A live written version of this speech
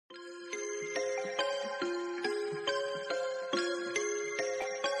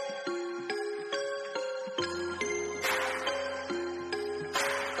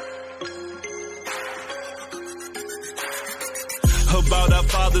our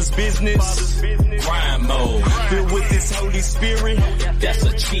Father's business. Grind mode. Filled with this Holy Spirit. That's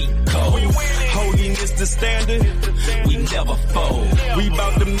a cheat code. Holiness the standard. We never fold. We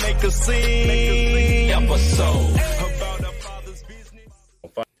about to make a scene. Episode. About our Father's business.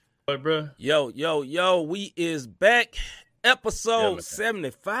 Yo, we is back. Episode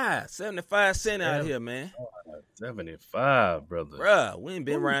 75. 75 cent out here, man. 75, brother. Bruh, we ain't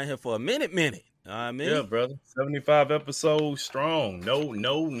been around here for a minute. You know what I mean? Yeah, brother. 75 episodes strong.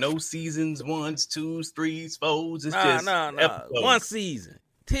 No seasons, 1s, 2s, 3s, 4s. It's just episodes. One season.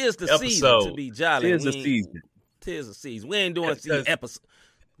 Tis the season to be jolly. Tis the season. Tis the season. We ain't doing season episodes.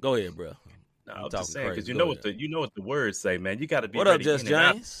 Go ahead, bro. I'm just saying, because you know what the words say, man. You got to be what ready up, Just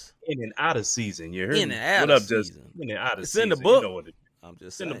James? In and out of season. You heard in me? And out of season. In and out of it's season. In the book. You know what it is. I'm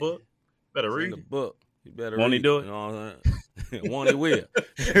just saying. In the book. Better it's read in the book. You better Won't read he do it? You know what I'm saying? Won't he will.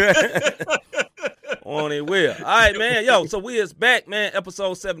 Won't he will. All right, man. Yo, so we is back, man.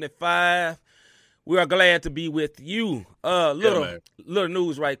 Episode 75. We are glad to be with you. Little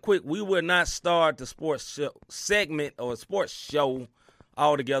news right quick. We will not start the sports show segment or sports show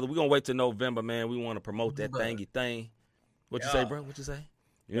altogether. We're going to wait till November, man. We want to promote that thingy thing. What you say, bro? What you say?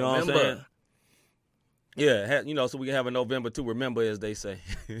 You know what I'm saying? Yeah, so we can have a November to remember, as they say.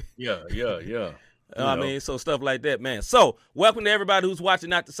 Yeah. I mean, so stuff like that, man. So, welcome to everybody who's watching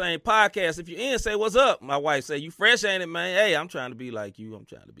Not the Same Podcast. If you're in, say, what's up? My wife say, you fresh, ain't it, man? Hey, I'm trying to be like you.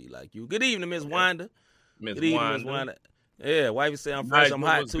 Good evening, Miss Wanda. Good evening, Miss Wanda. Yeah, wifey say I'm fresh, I'm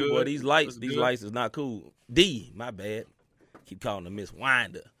hot, too. Boy, these lights is not cool. D, my bad. Keep calling her Miss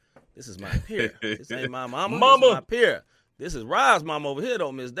Wanda. This is my peer. This ain't my mama. This is my peer. This is Rob's mom over here,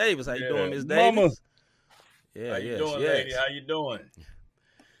 though, Miss Davis. How you doing, Miss Davis? Mama. Yeah, how you doing, lady? How you doing?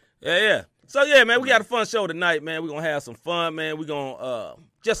 Yeah. So, yeah, man, we got a fun show tonight, man. We're going to have some fun, man. We're going to,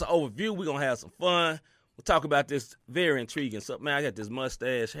 just an overview. We're going to have some fun. We'll talk about this very intriguing stuff. Man, I got this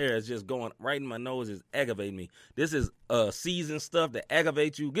mustache hair. It's just going right in my nose. It's aggravating me. This is seasoned stuff that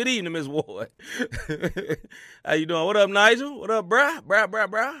aggravates you. Good evening, Miss Ward. How you doing? What up, Nigel? What up, brah?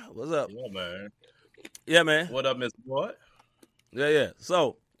 Brah? What's up? Yeah, man. Yeah, man. What up, Miss Ward? Yeah.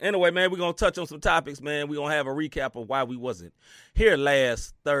 So, anyway, man, we're going to touch on some topics, man. We're going to have a recap of why we wasn't here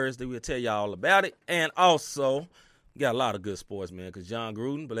last Thursday. We'll tell y'all all about it. And also, we got a lot of good sports, man, because John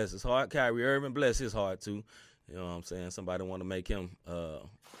Gruden, bless his heart. Kyrie Irving, bless his heart, too. You know what I'm saying? Somebody want to make him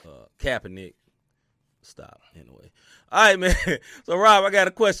Kaepernick. Stop, anyway. All right, man. So, Rob, I got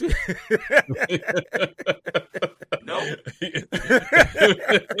a question. No.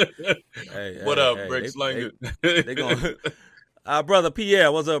 What up, Rick Slanger? They going our brother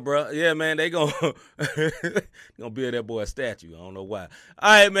Pierre, what's up, bro? Yeah, man, they gonna build that boy a statue. I don't know why.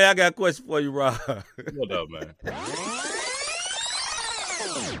 All right, man, I got a question for you, Rob. What up, man?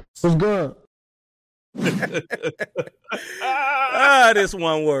 What's good? This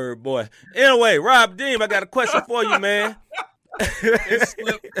one word, boy. Anyway, Rob Deem, I got a question for you, man.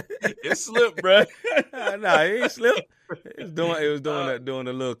 It slipped, bro. Nah, it ain't slipped. It was doing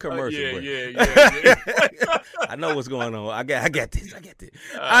a little commercial. Yeah. I know what's going on. I got this.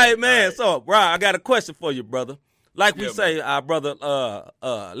 All right, man. So, Rob, I got a question for you, brother. Like we say, man. Our brother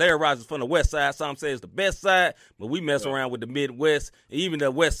Larry Rogers from the West Side. Some say it's the best side, but we mess around with the Midwest. Even the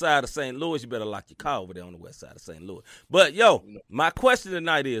West Side of St. Louis, you better lock your car over there on the West Side of St. Louis. But, my question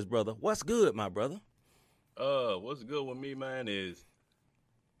tonight is, brother, what's good, my brother? What's good with me, man, is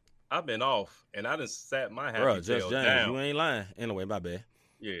I've been off, and I done sat my happy tail Just James, down. You ain't lying. Anyway, my bad.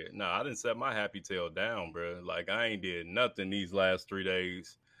 Yeah, I didn't set my happy tail down, bro. Like, I ain't did nothing these last 3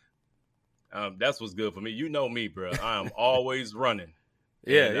 days. That's what's good for me. You know me, bro. I am always running.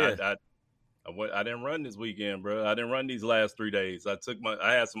 Yeah. I didn't run this weekend, bro. I didn't run these last 3 days. I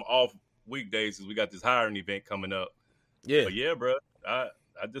had some off weekdays because we got this hiring event coming up. Yeah. But yeah, bro, I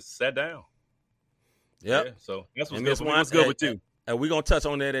just sat down. Yep. Yeah, so that's what's good for me. What's good with you? And we're going to touch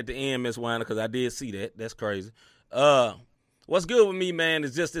on that at the end, Miss Weiner, because I did see that. That's crazy. What's good with me, man,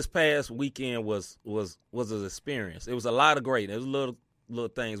 is just this past weekend was an experience. It was a lot of great. There's little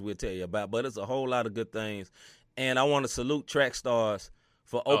things we'll tell you about, but it's a whole lot of good things. And I want to salute Track Stars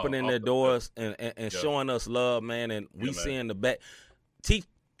for opening their doors and showing us love, man. And we seeing the back.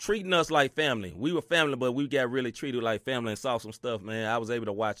 Treating us like family. We were family, but we got really treated like family and saw some stuff, man. I was able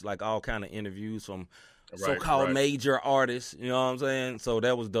to watch like all kind of interviews from so-called major artists, you know what I'm saying? So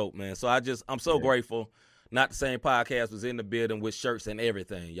that was dope, man. So I'm so grateful. Not the Same Podcast was in the building with shirts and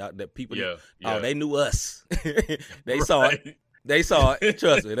everything. Y'all, that people, they knew us. They saw it. They saw it.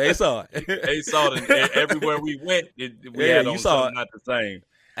 Trust me, they saw it. They saw it everywhere we went. We had on something not the same.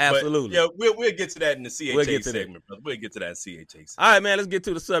 Absolutely. But, we'll get to that in the CHA segment, brother. We'll get to that in CHA segment. All right, man, let's get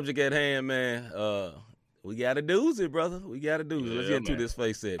to the subject at hand, man. We got a doozy, brother. We got a doozy. Let's get into this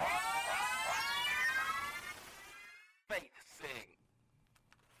face set.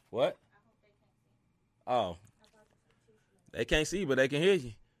 What? Oh. They can't see, but they can hear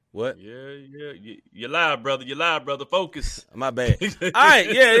you. What? Yeah. You're live, brother. You're live, brother. Focus. My bad. All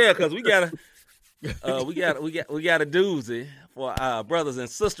right, yeah, because we got a doozy for our brothers and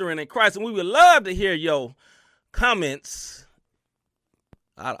sisters in Christ, and we would love to hear your comments.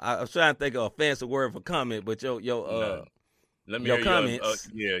 I was trying to think of a fancy word for comment, but let me your hear comments.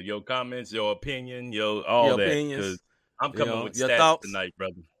 your comments, your opinion, all that. Opinions. I'm coming with stats thoughts tonight,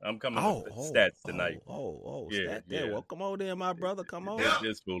 brother. I'm coming with stats tonight. Stat there. Well, come on there, my brother. Come on.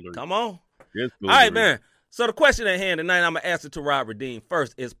 Just foolery. Come on. Just all right, man. So the question at hand tonight, I'm going to ask it to Rod Redeem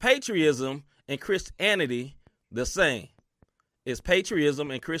first. Is patriotism and Christianity the same? Is patriotism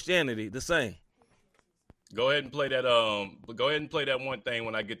and Christianity the same? Go ahead and play that. Go ahead and play that one thing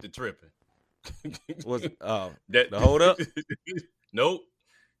when I get to tripping. Was the hold up? Nope.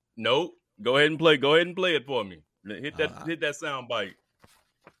 Go ahead and play it for me. Hit that sound bite.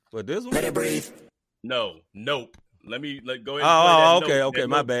 What, this one? Let it breathe. No. Nope. Go ahead and play that. Okay.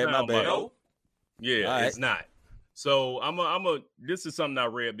 My bad. Nope. Yeah, right. It's not. So this is something I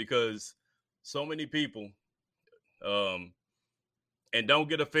read because so many people, and don't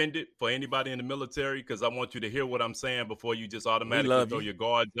get offended for anybody in the military because I want you to hear what I'm saying before you just automatically throw your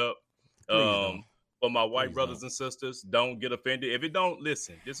guards up. For my white brothers and sisters, don't get offended. If it don't,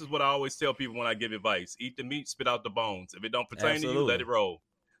 listen, this is what I always tell people when I give advice. Eat the meat, spit out the bones. If it don't pertain to you, let it roll.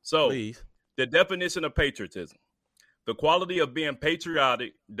 So the definition of patriotism, the quality of being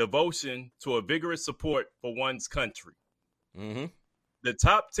patriotic, devotion to a vigorous support for one's country. Mm-hmm. The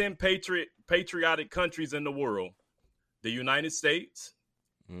top 10 patriotic countries in the world: the United States,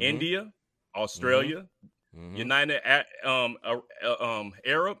 India, Australia, United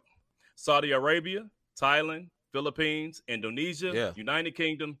Arab, Saudi Arabia, Thailand, Philippines, Indonesia, United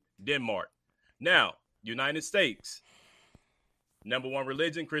Kingdom, Denmark. Now, United States, number one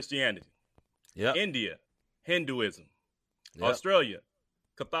religion, Christianity. Yep. India, Hinduism. Yep. Australia,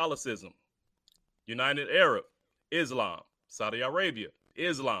 Catholicism. United Arab, Islam. Saudi Arabia,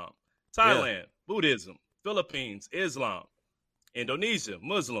 Islam. Thailand, Buddhism. Philippines, Islam. Indonesia,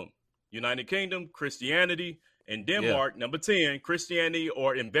 Muslim. United Kingdom, Christianity. And Denmark, number 10, Christianity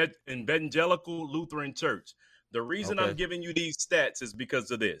or Evangelical Lutheran Church. The reason I'm giving you these stats is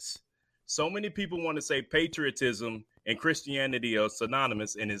because of this. So many people want to say patriotism and Christianity are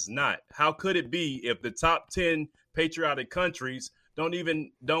synonymous, and it's not. How could it be if the top 10 patriotic countries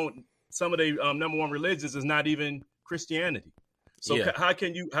some of the number one religions is not even Christianity? So how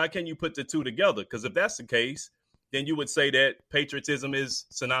can you put the two together? Because if that's the case, then you would say that patriotism is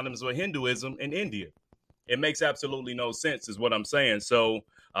synonymous with Hinduism in India. It makes absolutely no sense is what I'm saying. So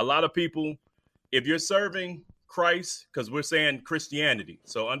a lot of people, if you're serving Christ, because we're saying Christianity,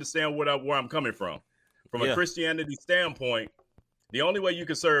 so understand where I'm coming from. From a Christianity standpoint, the only way you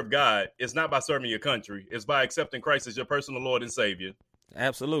can serve God is not by serving your country. It's by accepting Christ as your personal Lord and Savior.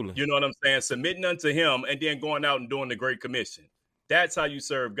 Absolutely. You know what I'm saying? Submitting unto him and then going out and doing the Great Commission. That's how you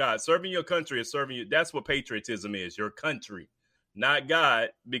serve God. Serving your country is serving you. That's what patriotism is, your country. Not God,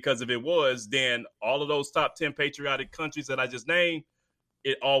 because if it was, then all of those top 10 patriotic countries that I just named,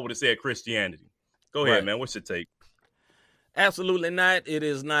 it all would have said Christianity. Go ahead, man. What's your take? Absolutely not. It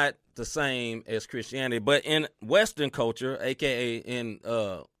is not the same as Christianity. But in Western culture, a.k.a. in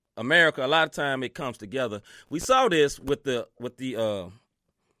America, a lot of time it comes together. We saw this with the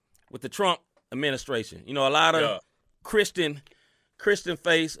Trump administration. You know, a lot of Christian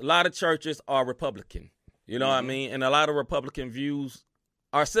faiths, a lot of churches are Republican. You know what I mean? And a lot of Republican views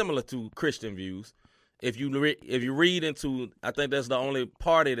are similar to Christian views. If you read into, I think that's the only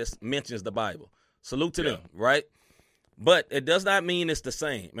party that mentions the Bible. Salute to them, right? But it does not mean it's the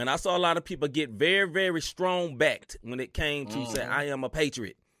same. Man, I saw a lot of people get very, very strong backed when it came to say, I am a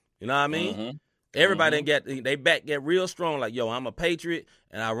patriot. You know what I mean? Everybody they get real strong, like, yo, I'm a patriot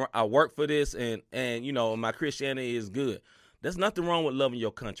and I work for this and you know, my Christianity is good. There's nothing wrong with loving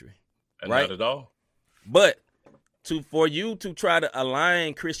your country. Right? Not at all. But for you to try to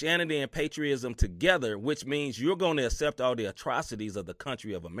align Christianity and patriotism together, which means you're going to accept all the atrocities of the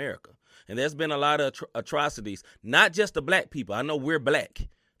country of America. And there's been a lot of atrocities, not just the black people. I know we're black,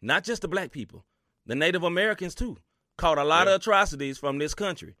 not just the black people. The Native Americans, too, caught a lot of atrocities from this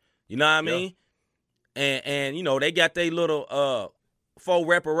country. You know what I mean? And you know, they got their little faux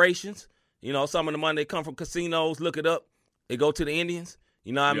reparations. You know, some of the money they come from casinos, look it up. They go to the Indians.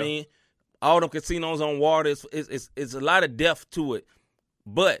 You know what I mean? All them casinos on water, it's a lot of depth to it.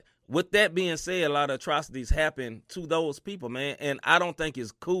 But with that being said, a lot of atrocities happen to those people, man, and I don't think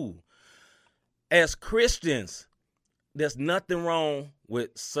it's cool. as Christians, there's nothing wrong with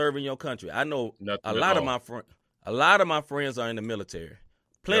serving your country. I know a lot of my friends are in the military.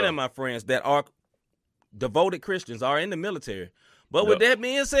 Plenty of my friends that are devoted Christians are in the military. But with that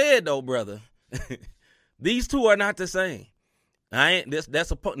being said, though, brother, these two are not the same.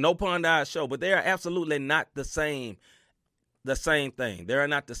 That's a no pun to our show, but they are absolutely not the same thing. They are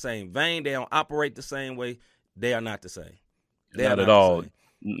not the same vein. They don't operate the same way. They are not the same. Not at all.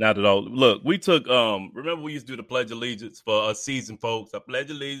 Not at all. Look, we took remember we used to do the Pledge of Allegiance for us seasoned folks. I pledge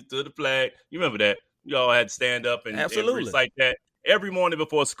allegiance to the flag. You remember that? You all had to stand up and recite that every morning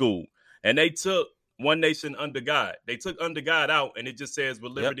before school. And they took One Nation Under God. They took under God out, and it just says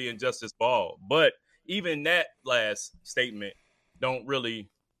with liberty and justice for all. But even that last statement don't really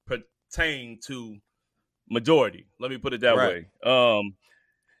pertain to majority. Let me put it that way.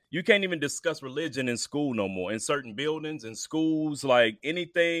 You can't even discuss religion in school no more, in certain buildings and schools, like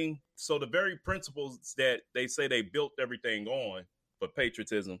anything. So the very principles that they say they built everything on for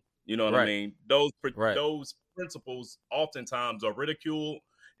patriotism, you know what I mean? Those principles oftentimes are ridiculed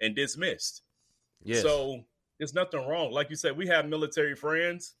and dismissed. Yes. So there's nothing wrong. Like you said, we have military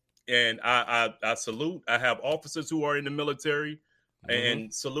friends, and I salute. I have officers who are in the military,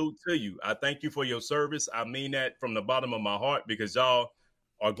 and salute to you. I thank you for your service. I mean that from the bottom of my heart, because y'all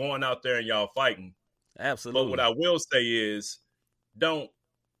are going out there and y'all fighting. Absolutely. But what I will say is,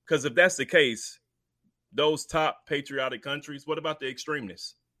 because if that's the case, those top patriotic countries, what about the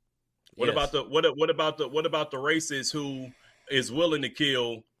extremists? What about the racists who is willing to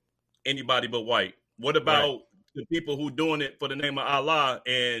kill anybody but white? What about the people who doing it for the name of Allah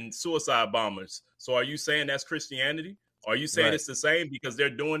and suicide bombers? So are you saying that's Christianity? Are you saying it's the same because they're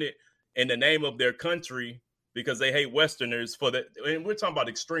doing it in the name of their country because they hate Westerners and we're talking about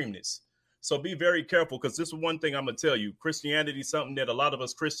extremists. So be very careful, because this is one thing I'm going to tell you. Christianity is something that a lot of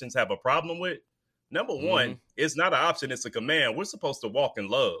us Christians have a problem with. Number one, it's not an option. It's a command. We're supposed to walk in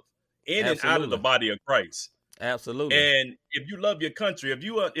love in and out of the body of Christ. Absolutely. And if you love your country, if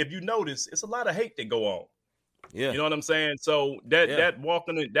you notice, it's a lot of hate that go on. Yeah. You know what I'm saying? So that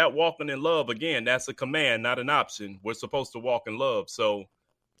walking in love, again, that's a command, not an option. We're supposed to walk in love. So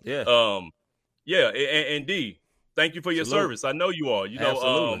and D, thank you for your service. I know you are. You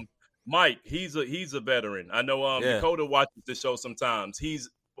know, Mike, he's a veteran. I know Dakota watches the show sometimes. He's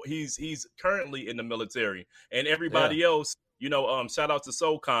currently in the military, and everybody else, you know, shout out to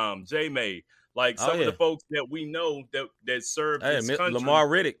SOCOM, J-May, like some of the folks that we know that served this country. Lamar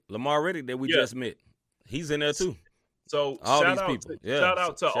Riddick that we just met. He's in there too. So shout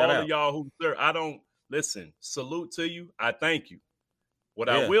out to all of y'all who serve. Salute to you. I thank you. What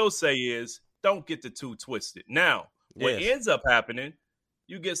I will say is, don't get the two twisted. Now, what ends up happening,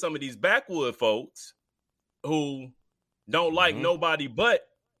 you get some of these backwood folks who don't like nobody but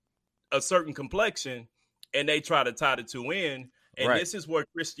a certain complexion, and they try to tie the two in. And this is where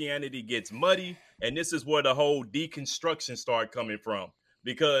Christianity gets muddy, and this is where the whole deconstruction started coming from.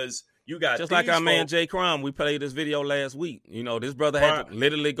 Because you got just like our man Jay Crum, we played this video last week. You know, this brother had to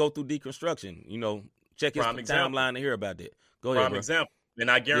literally go through deconstruction. You know, check his timeline to hear about that. Go ahead, prime example. And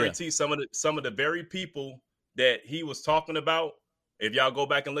I guarantee some of the very people that he was talking about, if y'all go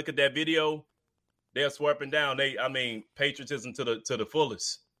back and look at that video, they're sweeping down. Patriotism to the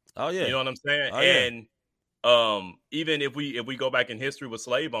fullest. Oh yeah, you know what I'm saying. And even if we go back in history with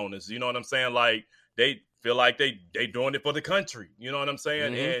slave owners, you know what I'm saying. Like they feel like they doing it for the country. You know what I'm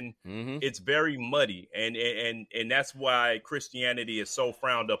saying. And it's very muddy, and that's why Christianity is so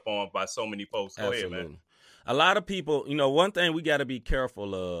frowned upon by so many folks. Go ahead, man. A lot of people, you know, one thing we got to be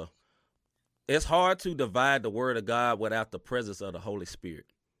careful of, it's hard to divide the word of God without the presence of the Holy Spirit,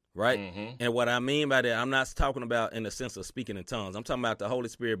 right? And what I mean by that, I'm not talking about in the sense of speaking in tongues. I'm talking about the Holy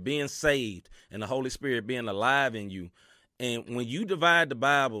Spirit being saved and the Holy Spirit being alive in you. And when you divide the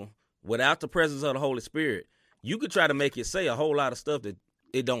Bible without the presence of the Holy Spirit, you could try to make it say a whole lot of stuff that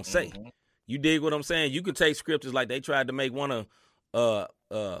it don't say. You dig what I'm saying? You could take scriptures like they tried to make one of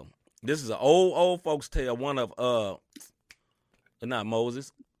this is an old folks tale. One of not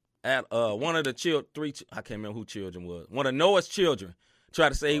Moses, at one of the I can't remember who children was. One of Noah's children tried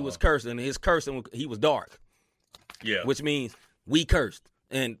to say he was cursed, and his cursing he was dark. Yeah, which means we cursed,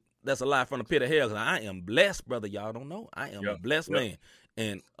 and that's a lie from the pit of hell. Cause I am blessed, brother. Y'all don't know I am a blessed man.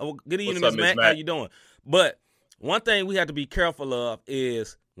 And good evening, Miss Matt. How you doing? But one thing we have to be careful of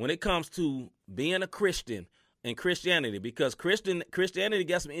is when it comes to being a Christian. And Christianity, because Christianity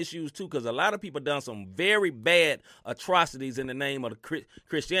got some issues too, because a lot of people done some very bad atrocities in the name of the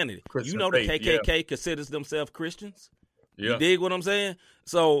Christianity. You know, the KKK considers themselves Christians. You dig what I'm saying?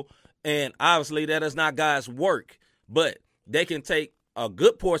 So, and obviously that is not God's work, but they can take a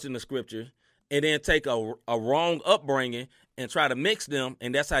good portion of scripture and then take a wrong upbringing and try to mix them,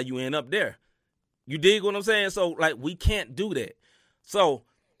 and that's how you end up there. You dig what I'm saying? So, like, we can't do that. So,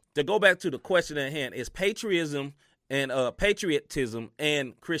 to go back to the question at hand, is patriotism and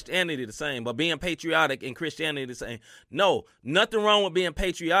Christianity the same? But being patriotic and Christianity the same? No, nothing wrong with being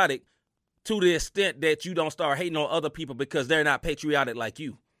patriotic to the extent that you don't start hating on other people because they're not patriotic like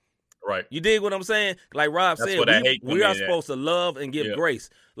you. Right. You dig what I'm saying? Like Rob said, we are supposed to love and give grace.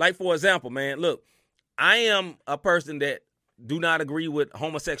 Like, for example, man, look, I am a person that do not agree with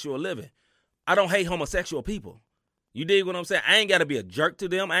homosexual living. I don't hate homosexual people. You dig what I'm saying? I ain't got to be a jerk to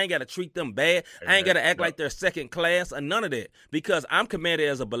them. I ain't got to treat them bad. I ain't got to act like they're second class or none of that, because I'm commanded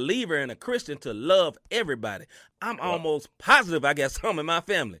as a believer and a Christian to love everybody. I'm almost positive I got some in my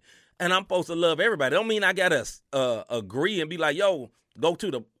family, and I'm supposed to love everybody. Don't mean I got to agree and be like, yo, go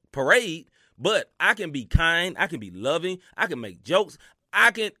to the parade, but I can be kind. I can be loving. I can make jokes.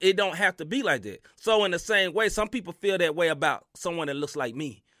 It don't have to be like that. So in the same way, some people feel that way about someone that looks like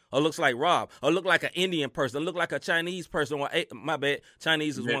me, or looks like Rob, or look like an Indian person, or look like a Chinese person, or my bad,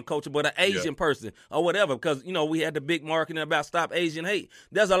 Chinese is one culture, but an Asian person, or whatever, because, you know, we had the big marketing about Stop Asian Hate.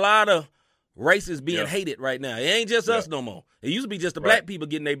 There's a lot of races being hated right now. It ain't just us no more. It used to be just the black people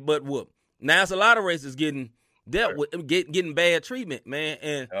getting their butt whooped. Now it's a lot of races getting dealt with, getting bad treatment, man,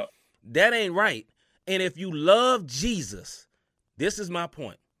 and that ain't right. And if you love Jesus, this is my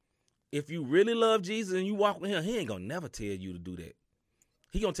point. If you really love Jesus and you walk with him, he ain't going to never tell you to do that.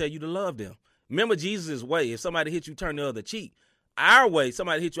 He going to tell you to love them. Remember Jesus' way. If somebody hit you, turn the other cheek. Our way,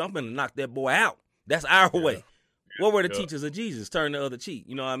 somebody hit you, I'm going to knock that boy out. That's our way. What were the teachers of Jesus? Turn the other cheek.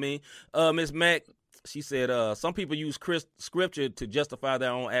 You know what I mean? Miss Mack, she said, some people use scripture to justify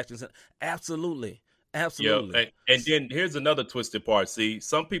their own actions. Absolutely. Absolutely. Yeah. And then here's another twisted part. See,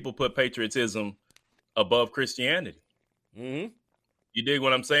 some people put patriotism above Christianity. Mm-hmm. You dig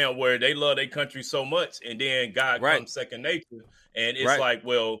what I'm saying? Where they love their country so much, and then God comes second nature. And it's like,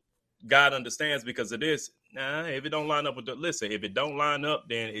 well, God understands because of this. Nah, if it don't line up with listen, if it don't line up,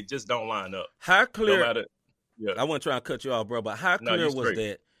 then it just don't line up. How clear? I wasn't trying to cut you off, bro, but how clear was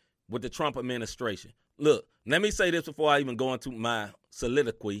that with the Trump administration? Look, let me say this before I even go into my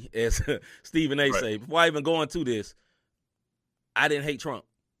soliloquy, as Stephen A. say. Before I even go into this, I didn't hate Trump.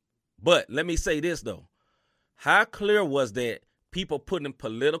 But let me say this, though. How clear was that people putting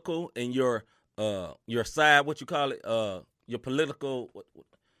political in your side, what you call it, your political,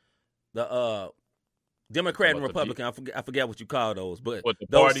 the Democrat and Republican, I forget what you call those, but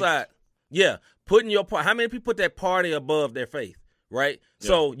those sides, putting your part. How many people put that party above their faith, right? Yeah.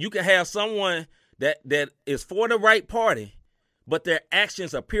 So you can have someone that is for the right party, but their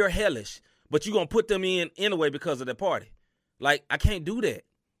actions are pure hellish, but you're gonna put them in anyway because of their party. Like, I can't do that.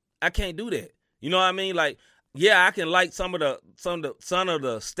 You know what I mean? Like, yeah, I can like some of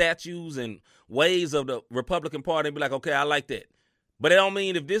the statues and ways of the Republican Party and be like, okay, I like that. But it don't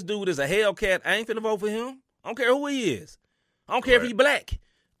mean if this dude is a Hellcat, I ain't finna vote for him. I don't care who he is. I don't care if he's black.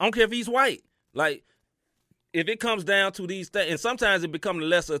 I don't care if he's white. Like, if it comes down to these things, and sometimes it becomes the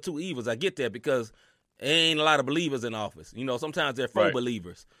lesser of two evils. I get that because there ain't a lot of believers in office. You know, sometimes they're faux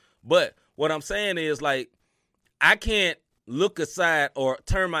believers. But what I'm saying is, like, I can't look aside or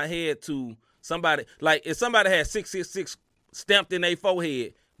turn my head to somebody. Like, if somebody has 666 stamped in their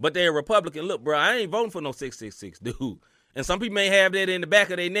forehead, but they're a Republican, look, bro, I ain't voting for no 666, dude. And some people may have that in the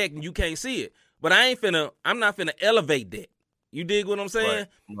back of their neck and you can't see it. But I'm not finna elevate that. You dig what I'm saying?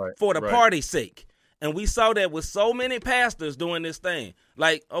 For the party's sake. And we saw that with so many pastors doing this thing.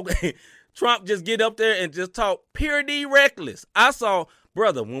 Like, okay, Trump just get up there and just talk purity reckless. I saw,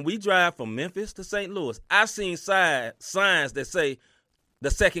 brother, when we drive from Memphis to St. Louis, I've seen signs that say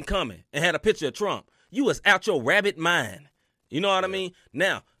the second coming and had a picture of Trump. You was out your rabbit mind. You know what I mean?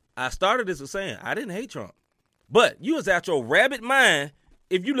 Now, I started this with saying I didn't hate Trump. But you was out your rabbit mind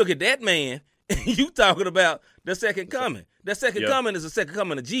if you look at that man and you talking about the second coming. The second coming is the second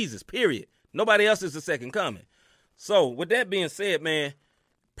coming of Jesus, period. Nobody else is the second coming. So with that being said, man,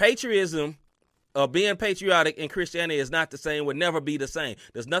 patriotism or being patriotic in Christianity is not the same, would never be the same.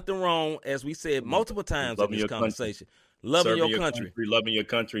 There's nothing wrong, as we said multiple times in this conversation. Loving your country. Loving your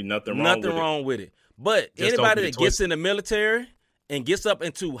country, nothing wrong with it. But just anybody that gets in the military and gets up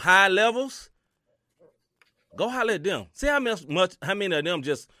into high levels, go holler at them. See how many of them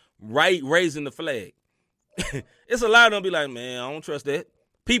just raising the flag. It's a lot of them be like, man, I don't trust that.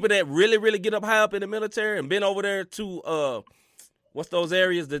 People that really, really get up high up in the military and been over there to what's those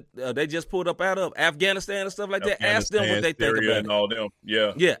areas that they just pulled up out of, Afghanistan and stuff like that. Ask them what they think about it. All them.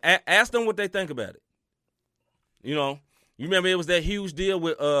 Yeah. Ask them what they think about it. You know, you remember it was that huge deal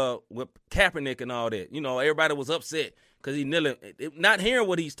with Kaepernick and all that. You know, everybody was upset because he kneeling, not hearing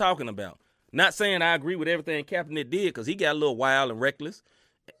what he's talking about. Not saying I agree with everything Kaepernick did, because he got a little wild and reckless.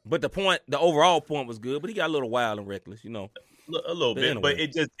 But the overall point was good, but he got a little wild and reckless, you know. A little bit, anyway. but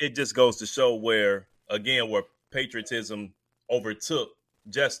it just goes to show where patriotism overtook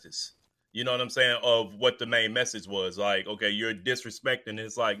justice. You know what I'm saying? Of what the main message was. Like, okay, you're disrespecting.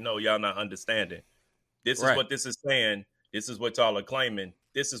 It's like, no, y'all not understanding. This is what this is saying. This is what y'all are claiming.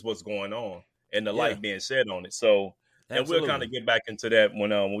 This is what's going on. And the light being shed on it. So, and we'll kind of get back into that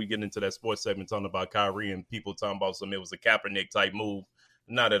when we get into that sports segment talking about Kyrie and people talking about it was a Kaepernick type move.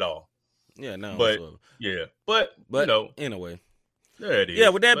 Not at all. Yeah, no. But, but you know. Anyway. There it is. Yeah,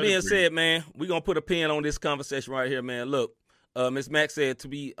 with that being said, man, we're going to put a pin on this conversation right here, man. Look, Ms. Mack said to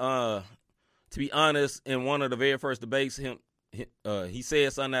be honest, in one of the very first debates, he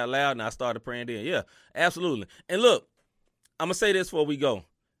said something out loud, and I started praying then. Yeah, absolutely. And look, I'm going to say this before we go.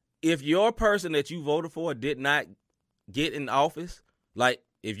 If your person that you voted for did not get in office, like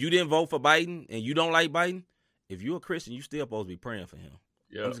if you didn't vote for Biden and you don't like Biden, if you're a Christian, you still supposed to be praying for him.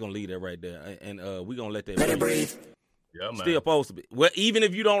 Yeah. I'm just going to leave that right there. And we're going to let that breathe. Yeah, man. Still supposed to be. Well, even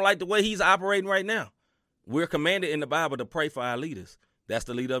if you don't like the way he's operating right now, we're commanded in the Bible to pray for our leaders. That's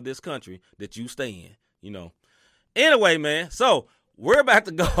the leader of this country that you stay in, you know. Anyway, man, so we're about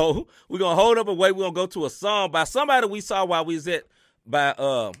to go. We're going to hold up and wait. We're going to go to a song by somebody we saw while we was at, by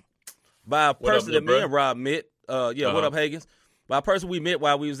a person that me and Rob met. What up, Higgins? By a person we met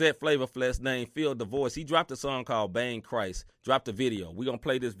while we was at Flavor Fest named Feel the Voice. He dropped a song called Bang Christ. Dropped a video. We're going to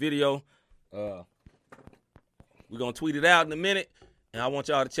play this video. We're going to tweet it out in a minute, and I want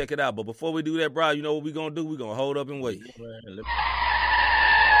y'all to check it out. But before we do that, bro, you know what we're going to do? We're going to hold up and wait.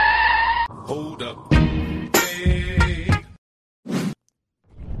 Hold up. Hey.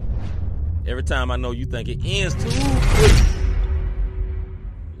 Every time I know you think it ends too quick.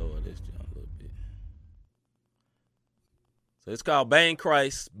 Lower this down a little bit. So it's called Bang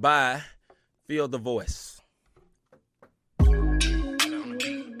Christ by Feel the Voice.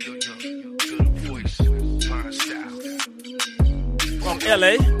 From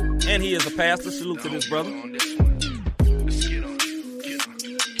LA, and he is a pastor. Salute to this brother.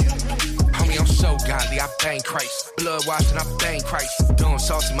 Homie, I'm so godly, I bang Christ. Blood washing, I bang Christ. Doing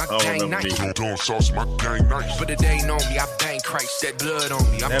sauce in my gang nice. Doing sauce in my gang nice. But it ain't on me, I bang Christ. That blood on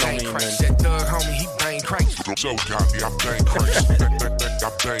me, I bang Christ. That thug homie, he bang Christ. I'm so godly, I bang Christ. I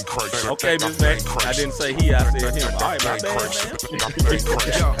bang Christ. Okay, Miss Mac. I didn't say he, I said him. All right, my bad, man.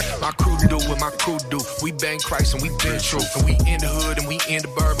 Yo, my crew do what my crew do. We bang Christ and we been true. And we in the hood and we in the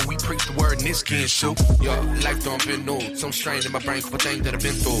bourbon. We preach the word and this skin soup. Yo, life don't been new. Some strain in my brain for things that I've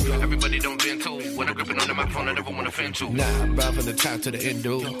been through. Everybody don't been through. When I'm gripping on the microphone, I never want to offend you. Nah, I'm bound from the top to the end,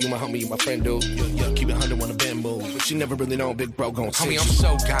 dude. You my homie, you my friend, dude. Yo, keep it 100 on the bend move. But she never really know big bro gon' homie, I'm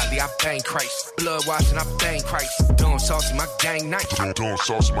so godly, I bang Christ. Blood washing, I bang Christ. Doing sauce in my gang nice. Doing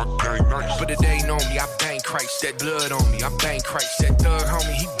sauce in my gang nice. But it ain't on me, I bang Christ. That blood on me, I bang Christ. That thug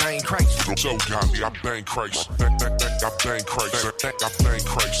homie, he bang Christ. I'm so godly, I bang Christ. I bang Christ. I bang Christ. I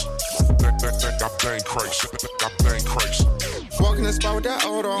bang Christ. I bang Christ. Walking the spot with that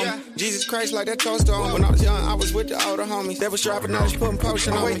old on. Yeah. Jesus Christ like that toast on. When I was young, I was with the older homies. They was dropping out, putting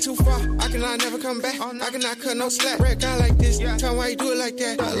potion on me. Too far, I cannot never come back. I cannot cut no slack. Red guy like this, tell me why you do it like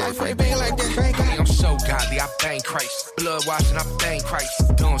that. Life ain't bang like that. Bang, I'm so godly, I bang Christ. Blood washing, I bang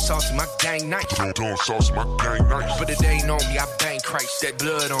Christ. Doing sauce in my gang nice. Doing sauce in my gang nice. But it ain't on me, I bang Christ. That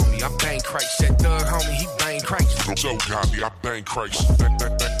blood on me, I bang Christ. That thug homie, he bang Christ. I'm so godly, I bang Christ. I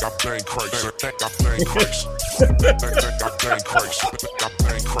bang Christ. I bang Christ. I bang Christ. I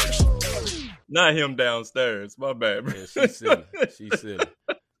bang Christ. Not him downstairs. My bad, bro. Yeah, she's silly. She's silly.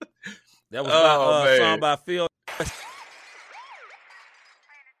 That was a song by Phil. CHA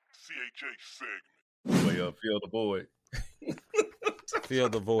segment. Well, Feel the Voice. Feel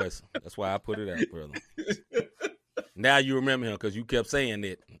the Voice. That's why I put it out, brother. Now you remember him because you kept saying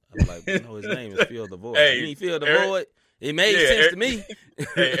it. I'm like, no, his name is Feel the Voice. Hey, you mean Feel the Voice? It made sense to me.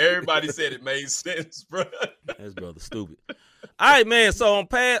 Hey, everybody said it made sense, bro. This brother stupid. All right, man. So on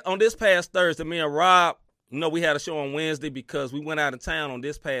this past Thursday, me and Rob, we had a show on Wednesday because we went out of town on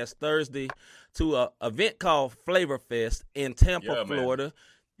this past Thursday to an event called Flavor Fest in Tampa, Florida.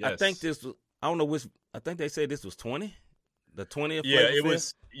 Yes. I think this was, I don't know which, I think they said this was 20. The 20th Flavor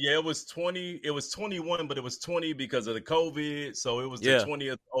Fest? It was 20. It was 21, but it was 20 because of the COVID. So it was the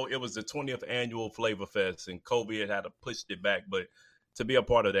 20th. Oh, it was the 20th annual Flavor Fest, and COVID had to push it back. But to be a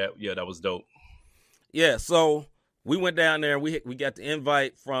part of that, that was dope. Yeah, so we went down there and we got the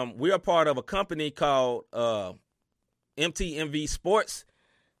invite from. We're a part of a company called MTMV Sports.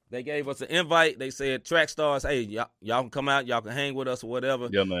 They gave us an invite. They said, Track Stars, hey, y'all can come out. Y'all can hang with us or whatever.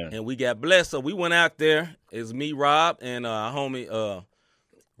 Yeah, man. And we got blessed. So we went out there. It's me, Rob, and our homie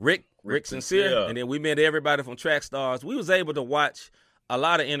Rick Sincere, and then we met everybody from Track Stars. We was able to watch a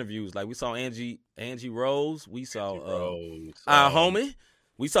lot of interviews. Like we saw Angie Rose. We saw our homie.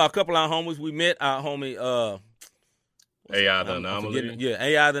 We saw a couple of our homies. We met our homie. AI the Anomaly. Yeah,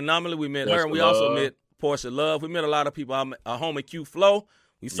 AI the Anomaly. We met her, and we also met Portia Love. We met a lot of people. Our homie Q Flow.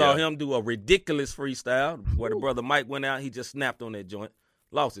 We saw him do a ridiculous freestyle where the brother Mike went out. He just snapped on that joint.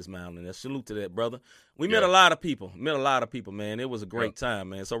 Lost his mind in there. Salute to that, brother. We met a lot of people. Man. It was a great time,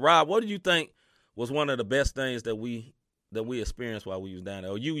 man. So, Rob, what do you think was one of the best things that we experienced while we was down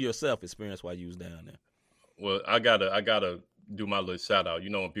there, or you yourself experienced while you was down there? Well, I gotta do my little shout out. You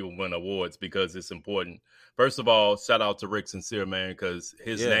know, when people win awards, because it's important. First of all, shout out to Rick Sincere, man, because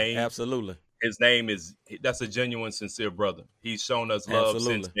his name, absolutely, his name that's a genuine, sincere brother. He's shown us love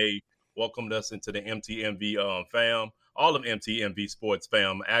since they welcomed us into the MTMV fam. All of MTMV Sports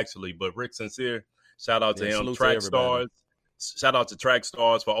fam, actually, but Rick Sincere, shout out to him. Track Stars, shout out to Track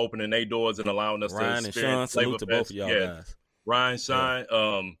Stars for opening their doors and allowing us Ryan to and experience Sean, salute to both of y'all guys. Ryan,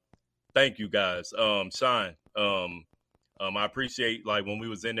 Shine, thank you guys. Shine, I appreciate, like, when we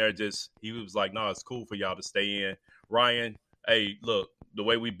was in there, he was like, "No, it's cool for y'all to stay in." Ryan, hey, look, the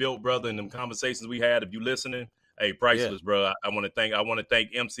way we built, brother, and them conversations we had, if you listening, hey, priceless, bro. I want to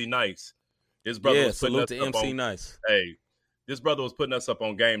thank MC Nice. This brother was putting us up on, Nice. Hey, this brother was putting us up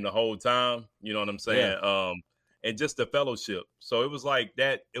on game the whole time. You know what I'm saying? Yeah. And just the fellowship. So it was like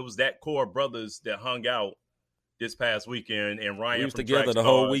that. It was that core of brothers that hung out this past weekend. And Ryan, we was together the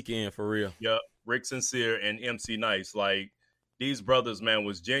whole weekend for real. Yeah, Rick Sincere and MC Nice. Like, these brothers, man,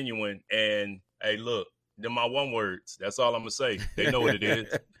 was genuine. And hey, look, they're my one words. That's all I'm gonna say. They know what it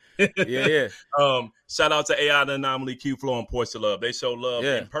is. Yeah. Shout out to AI the Anomaly, Q Flow, and Portia Love. They show love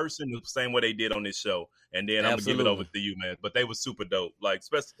in person the same way they did on this show. And then I'm gonna give it over to you, man. But they was super dope. Like,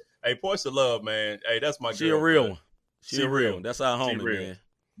 hey, Portia Love, man. Hey, that's my girl. She a real one. She a real one. That's our homie, man.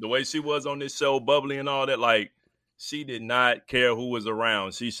 The way she was on this show, bubbly and all that, like, she did not care who was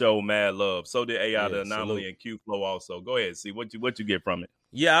around. She showed mad love. So did AI the Anomaly and Q Flow also. Go ahead, see what you get from it.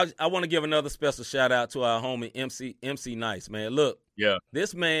 Yeah, I want to give another special shout out to our homie MC Nice, man. Look,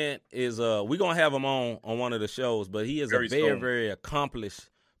 this man is we're gonna have him on one of the shows, but he is a very accomplished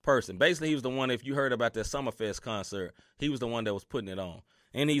person. Basically, he was the one, if you heard about that Summerfest concert, he was the one that was putting it on.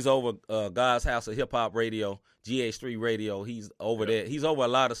 And he's over God's House of Hip Hop Radio, GH3 Radio. He's over there. He's over a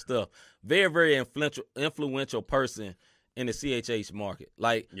lot of stuff. Very influential person in the CHH market.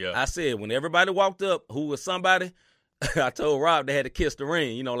 Like I said, when everybody walked up who was somebody, I told Rob they had to kiss the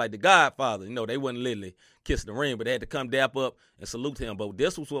ring, you know, like the Godfather. You know, they wouldn't literally kiss the ring, but they had to come dap up and salute him. But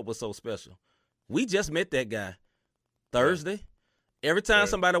this was what was so special. We just met that guy Thursday. Every time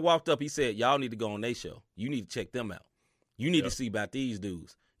somebody walked up, he said, "Y'all need to go on their show. You need to check them out. You need to see about these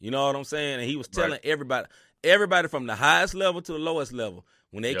dudes." You know what I'm saying? And he was telling everybody from the highest level to the lowest level.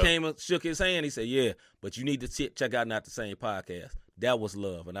 When they came and shook his hand, he said, "Yeah, but you need to check out Not the Same podcast." That was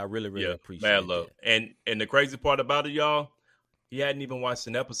love, and I really appreciate mad love. That. And the crazy part about it, y'all, he hadn't even watched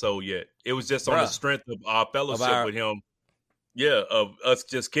an episode yet. It was just on the strength of our fellowship with him. Yeah, of us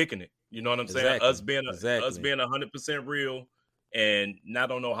just kicking it. You know what I'm saying? Us being 100% real, and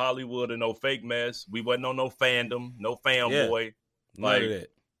not on no Hollywood or no fake mess. We wasn't on no fandom, no fanboy. None of that.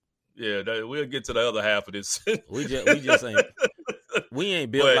 Yeah, we'll get to the other half of this. we just ain't. We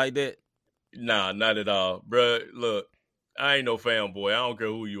ain't built like that. Nah, not at all, bro. Look, I ain't no fanboy. I don't care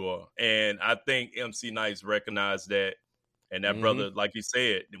who you are. And I think MC Nice recognized that. And that brother, like he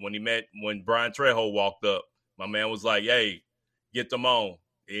said, when Brian Trejo walked up, my man was like, "Hey, get them on."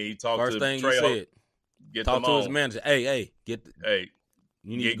 And he talked First to thing Trejo. He said, get talk them to on. his manager. Hey,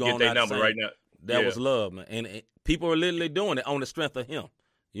 you need to go get on their number right now. That was love, man. And people are literally doing it on the strength of him.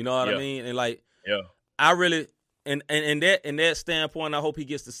 You know what I mean? And like, I really, and that standpoint, I hope he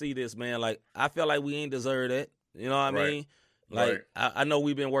gets to see this, man. Like, I feel like we ain't deserve that. You know what I mean? Like, I know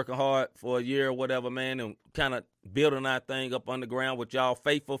we've been working hard for a year or whatever, man, and kind of building our thing up underground with y'all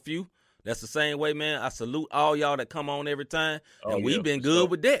faithful few. That's the same way, man. I salute all y'all that come on every time, and we've been good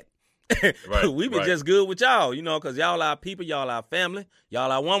with that. We've been just good with y'all, you know, because y'all our people, y'all our family,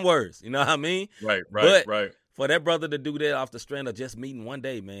 y'all our one words. You know what I mean? Right. For that brother to do that off the strength of just meeting one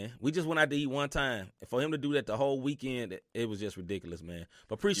day, man. We just went out to eat one time. And for him to do that the whole weekend, it was just ridiculous, man.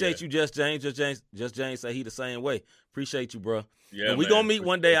 But appreciate you, Just James. Just James say he the same way. Appreciate you, bro. Yeah, and we going to meet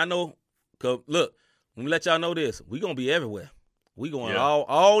one day, I know. Cause look, let me let y'all know this. We going to be everywhere. We going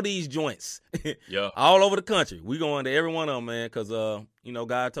all these joints. All over the country. We going to every one of them, man, because, you know,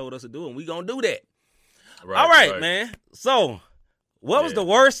 God told us to do it, and we going to do that. All right, man. So what was the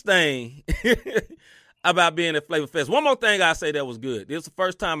worst thing about being at Flavor Fest? One more thing I say that was good. This was the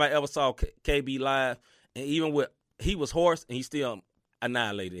first time I ever saw KB live, and even with he was hoarse and he still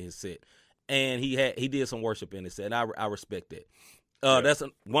annihilated his set. And he did some worship in his set. And I respect that. That's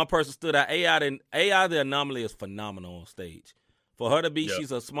one person stood out. AI the Anomaly is phenomenal on stage. For her to be,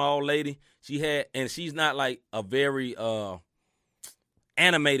 she's a small lady. And she's not like a very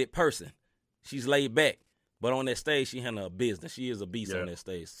animated person. She's laid back. But on that stage, she handled her business. She is a beast on that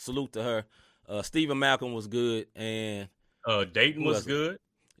stage. Salute to her. Stephen Malcolm was good, and Dayton was good.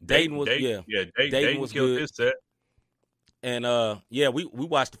 Dayton was killed his set. And we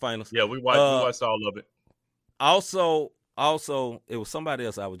watched the finals. Yeah, we watched all of it. Also, it was somebody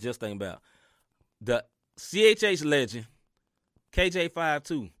else I was just thinking about. The CHH legend,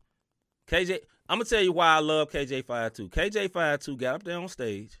 KJ52. I'm gonna tell you why I love KJ52. KJ52 got up there on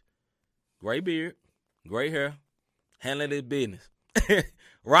stage, gray beard, gray hair, handling his business.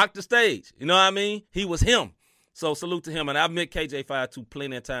 Rocked the stage. You know what I mean? He was him. So salute to him. And I've met KJ52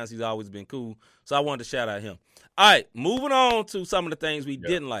 plenty of times. He's always been cool. So I wanted to shout out him. All right, moving on to some of the things we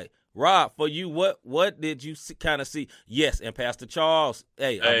didn't like. Rob, for you, what did you kind of see? Yes, and Pastor Charles.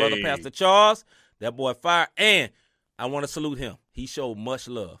 Hey, our brother Pastor Charles, that boy fire. And I want to salute him. He showed much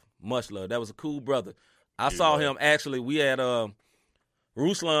love. Much love. That was a cool brother. I saw him actually. We had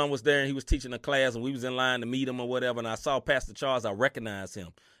Ruslan was there, and he was teaching a class, and we was in line to meet him or whatever, and I saw Pastor Charles. I recognized him,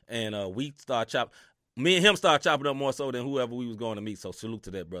 and me and him started chopping up more so than whoever we was going to meet, so salute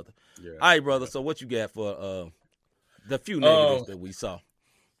to that, brother. Yeah. All right, brother, so what you got for the few negatives that we saw?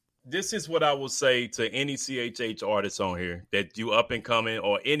 This is what I will say to any CHH artist on here, that you up and coming,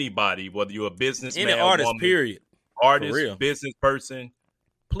 or anybody, whether you're a businessman, any artist, woman, period. Artist, business person,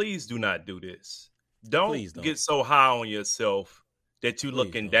 please do not do this. Don't get so high on yourself that you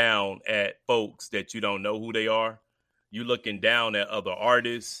looking down at folks that you don't know who they are. You looking down at other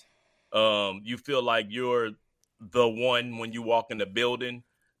artists. You feel like you're the one when you walk in the building.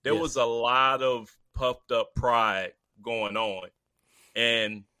 There was a lot of puffed up pride going on.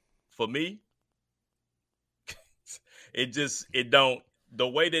 And for me, the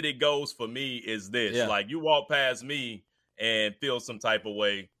way that it goes for me is this. Yeah. Like, you walk past me and feel some type of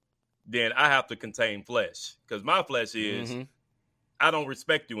way, then I have to contain flesh. Because my flesh is, I don't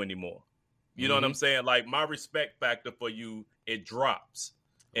respect you anymore. You know what I'm saying? Like, my respect factor for you, it drops.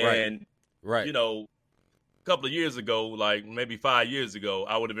 And, you know, a couple of years ago, like maybe 5 years ago,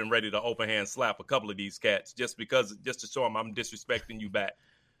 I would have been ready to open hand slap a couple of these cats just to show them I'm disrespecting you back.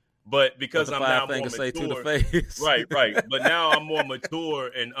 But because I'm now more mature, say to the face. right. But now I'm more mature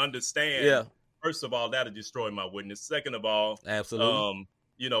and understand. Yeah. First of all, that'll destroy my witness. Second of all, absolutely.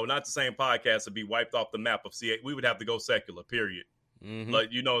 You know, not the same podcast would be wiped off the map of CA. We would have to go secular, period.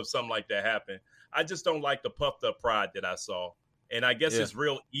 Like, you know, if something like that happened. I just don't like the puffed up pride that I saw. And I guess it's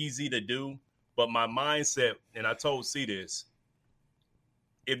real easy to do. But my mindset, and I told C this,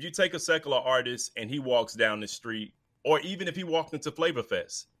 if you take a secular artist and he walks down the street, or even if he walked into Flavor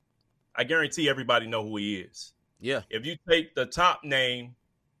Fest, I guarantee everybody know who he is. Yeah. If you take the top name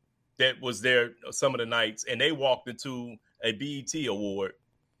that was there some of the nights and they walked into a BET award,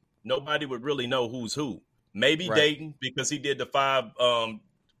 nobody would really know who's who. Maybe Dayton, because he did the five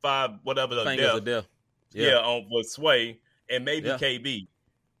whatever the death. With Sway, and maybe KB.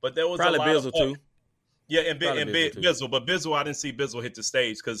 But there was probably a lot Bizzle of too. Yeah, and Bizzle. But Bizzle, I didn't see Bizzle hit the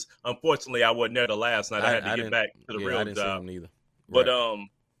stage because unfortunately I wasn't there the last night. I had to get back to the real I didn't job. See him neither. But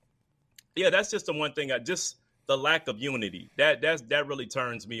that's just the one thing. Just the lack of unity. That really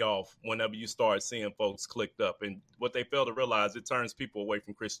turns me off whenever you start seeing folks clicked up. And what they fail to realize, it turns people away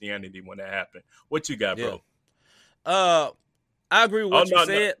from Christianity when that happens. What you got, bro? I agree with what you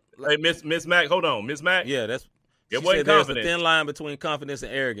said. No. Hey, Miss Mac, hold on. Miss Mac? Yeah, that's it wasn't confidence. There's a thin line between confidence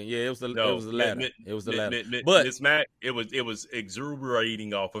and arrogance. Yeah, it was the latter. It was the latter. But Miss Mac, it was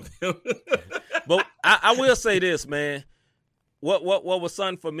exuberating off of him. But I will say this, man. What was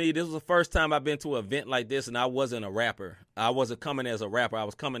something for me, this was the first time I've been to an event like this, and I wasn't a rapper. I wasn't coming as a rapper. I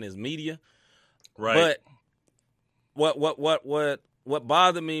was coming as media. Right. But what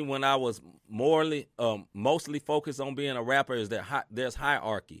bothered me when I was mostly focused on being a rapper is that there's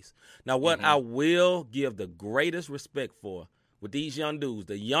hierarchies. Now, what I will give the greatest respect for with these young dudes,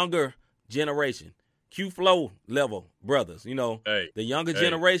 the younger generation, Q-Flow level brothers, you know, the younger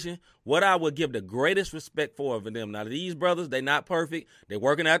generation, what I would give the greatest respect for them. Now, these brothers, they're not perfect. They're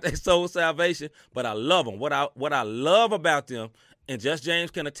working out their soul salvation, but I love them. What I love about them, and Just James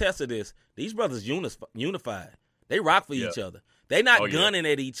can attest to this, these brothers unified. They rock for each other. They not gunning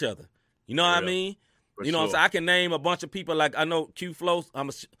at each other. You know what I mean? For you know what I'm saying? I can name a bunch of people, like I know Q-Flow. I'm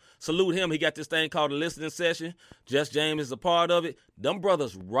going to salute him. He got this thing called the listening session. Just James is a part of it. Them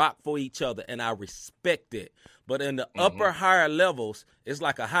brothers rock for each other, and I respect it. But in the upper, higher levels, it's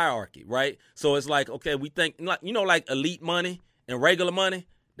like a hierarchy, right? So it's like, okay, we think, you know, like Elite Money and regular money,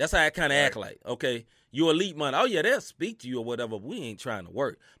 that's how I kind of act like. Okay, you elite money. Oh, yeah, they'll speak to you or whatever. We ain't trying to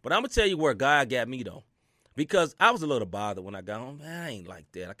work. But I'm going to tell you where God got me, though, because I was a little bothered when I got home. Man, I ain't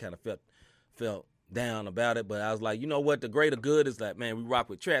like that. I kind of felt down about it, but I was like, you know what? The greater good is like, man, we rock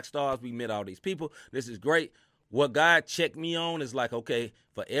with track stars. We met all these people. This is great. What God checked me on is like, okay,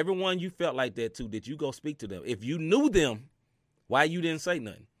 for everyone you felt like that to, did you go speak to them? If you knew them, why you didn't say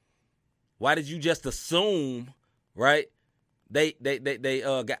nothing? Why did you just assume, right? They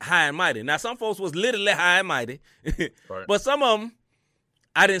got high and mighty. Now, some folks was literally high and mighty, right. But some of them,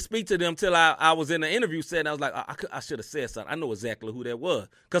 I didn't speak to them till I was in the interview setting. I was like, I should have said something. I know exactly who that was.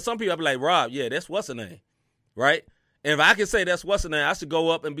 Because some people, I'll be like, Rob, yeah, that's what's her name, right? And if I can say that's what's her name, I should go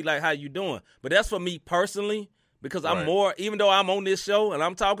up and be like, how you doing? But that's for me personally, because I'm more, even though I'm on this show and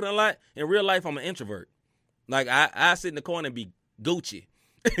I'm talking a lot, in real life, I'm an introvert. Like, I sit in the corner and be Gucci.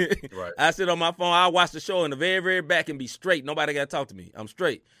 Right. I sit on my phone, I watch the show in the very, very back and be straight. Nobody got to talk to me. I'm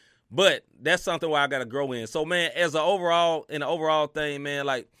straight. But that's something where I got to grow in. So, man, in the overall thing, man,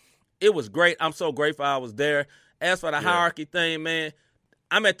 like, it was great. I'm so grateful I was there. As for the hierarchy thing, man,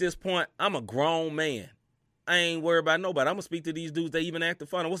 I'm at this point, I'm a grown man. I ain't worried about nobody. I'm going to speak to these dudes. They even acting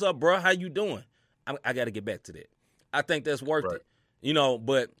funny. What's up, bro? How you doing? I got to get back to that. I think that's worth it. You know,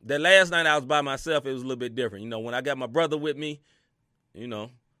 but the last night I was by myself, it was a little bit different. You know, when I got my brother with me, you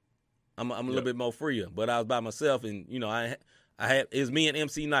know, I'm a little bit more freer. But I was by myself, and, you know, I had it's me and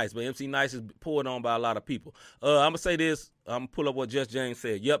MC Nice, but MC Nice is pulled on by a lot of people. I'm going to say this. I'm going to pull up what Just James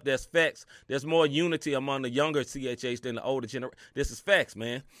said. Yep, that's facts. There's more unity among the younger CHH than the older generation. This is facts,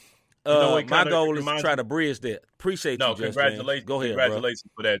 man. My goal is to try to bridge that. Appreciate you, Just congratulations. James. Go ahead,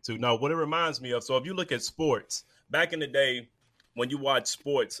 congratulations for that, too. No, what it reminds me of, so if you look at sports, back in the day when you watch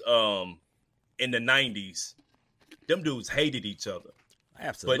sports in the 90s, them dudes hated each other.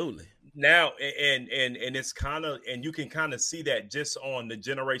 Absolutely. But now, and it's kind of, and you can kind of see that just on the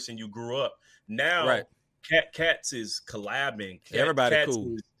generation you grew up. Now, Cats is collabing. Everybody Cats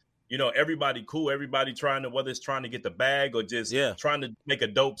cool. Is, you know, everybody cool. Everybody trying to, whether it's trying to get the bag or just trying to make a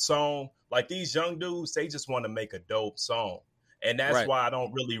dope song. Like these young dudes, they just want to make a dope song. And that's why I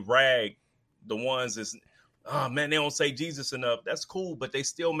don't really rag the ones that's, oh man, they don't say Jesus enough. That's cool, but they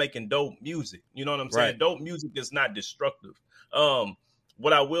still making dope music. You know what I'm saying? Dope music is not destructive.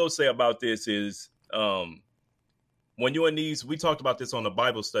 What I will say about this is when you're in these, we talked about this on the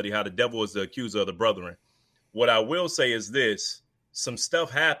Bible study, how the devil is the accuser of the brethren. What I will say is this, some stuff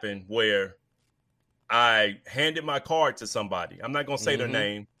happened where I handed my card to somebody. I'm not going to say their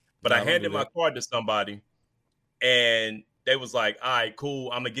name, but I handed my card to somebody and they was like, all right, cool.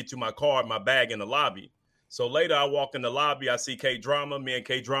 I'm going to get you my card, my bag in the lobby. So later I walk in the lobby, I see K-Drama. Me and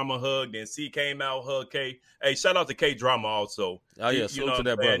K-Drama hugged. Then C came out, hugged K. Hey, shout out to K-Drama also. Oh, yeah, salute to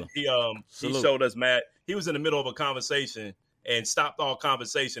that brother. He showed us mad. He was in the middle of a conversation and stopped all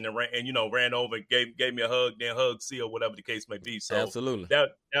conversation and ran over and gave me a hug, then hugged C or whatever the case may be. So absolutely. That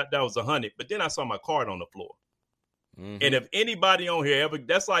was 100. But then I saw my card on the floor. And if anybody on here ever,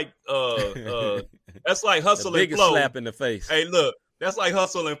 that's like Hustle the and Flow. Slap in the face. Hey, look, that's like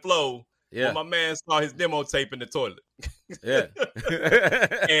Hustle and Flow. Yeah. When my man saw his demo tape in the toilet. Yeah.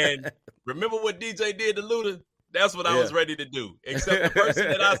 And remember what DJ did to Luda? That's what I was ready to do. Except the person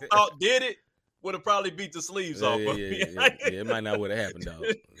that I thought did it would have probably beat the sleeves off of me. It might not would have happened, dog.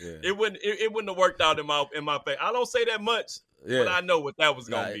 Yeah. It wouldn't have worked out in my face. I don't say that much, but I know what that was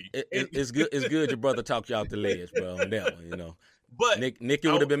gonna be. It's good. It's good your brother talked you off the ledge, bro, on that one. You know. But Nicky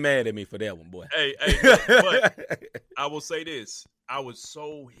would have been mad at me for that one, boy. Hey, but I will say this. I was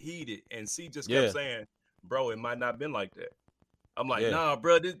so heated, and C just kept saying, bro, it might not have been like that. I'm like, nah,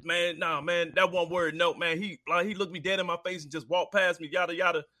 bro, man, that one word note, man, he looked me dead in my face and just walked past me, yada,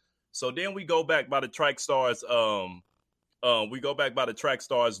 yada. So then we go back by the Track Stars, door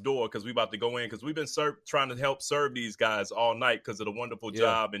because we about to go in because we've been trying to help serve these guys all night because of the wonderful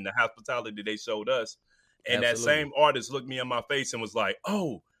job and the hospitality they showed us. And that same artist looked me in my face and was like,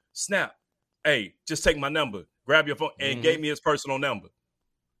 oh, snap. Hey, just take my number. Grab your phone and gave me his personal number.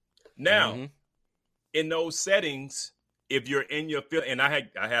 Now, in those settings, if you're in your field, and I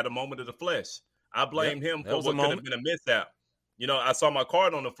had a moment of the flesh, I blamed him for what could have been a mishap. You know, I saw my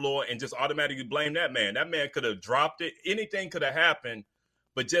card on the floor and just automatically blamed that man. That man could have dropped it. Anything could have happened,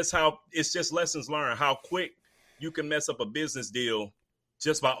 but just how it's just lessons learned, how quick you can mess up a business deal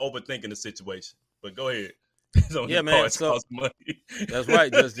just by overthinking the situation. But go ahead. Yeah, man. So, money. That's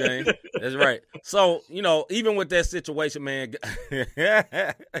right, Just James. That's right. So, you know, even with that situation, man,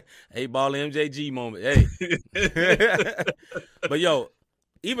 hey, ball MJG moment. Hey. But yo,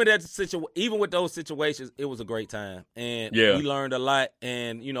 even with those situations, it was a great time. And we learned a lot.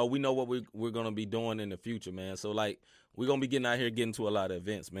 And, you know, we know what we're going to be doing in the future, man. So, like, we're going to be getting out here getting to a lot of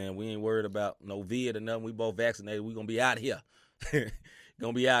events, man. We ain't worried about no vid or nothing. We both vaccinated. We're going to be out here. Going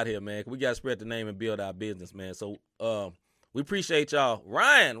to be out here, man. We got to spread the name and build our business, man. So we appreciate y'all.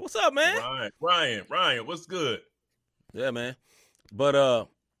 Ryan, what's up, man? Ryan, what's good? Yeah, man. But,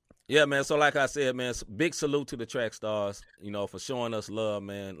 yeah, man. So like I said, man, big salute to the Track Stars, for showing us love,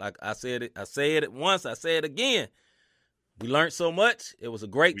 man. Like I said it once, I say it again. We learned so much. It was a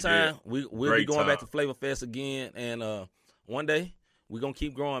great time. We'll be going back to Flavor Fest again. And one day, we're going to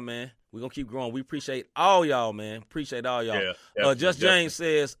keep growing, man. We're going to keep growing. We appreciate all y'all, man. Appreciate all y'all. Yeah, Just James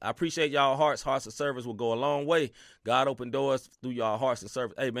says, I appreciate y'all hearts. Hearts of service will go a long way. God opened doors through y'all hearts of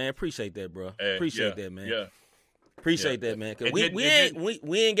service. Hey, man, appreciate that, bro. Appreciate that, man. Yeah. Appreciate that, man. Cause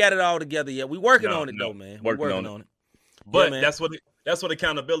we ain't got it all together yet. We working on it, though, man. We're working on it. But that's what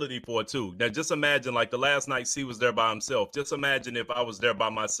accountability for too. Now just imagine, like the last night C was there by himself. Just imagine if I was there by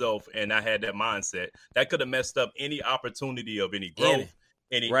myself and I had that mindset. That could have messed up any opportunity of any growth,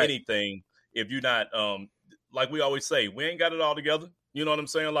 anything. If you're not like we always say, we ain't got it all together. You know what I'm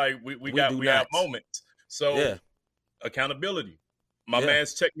saying? Like we have moments. So accountability. My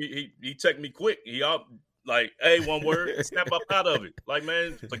man's checked me. He checked me quick. He all like, hey, one word, snap up out of it. Like,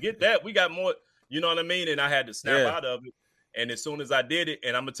 man, forget that. We got more. You know what I mean? And I had to snap out of it. And as soon as I did it,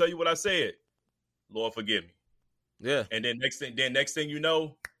 and I'm gonna tell you what I said, Lord forgive me. Yeah. And then next thing you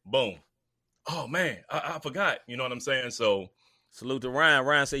know, boom. Oh man, I forgot. You know what I'm saying? So salute to Ryan.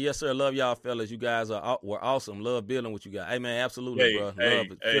 Ryan said, yes, sir. Love y'all fellas. You guys were awesome. Love building with you guys. Hey man, absolutely, bro. Love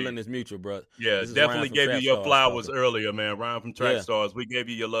feeling is mutual, bro. Yeah, definitely gave you your flowers earlier, man. Ryan from Track Stars. We gave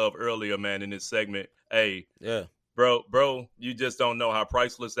you your love earlier, man, in this segment. Hey. Yeah. Bro, you just don't know how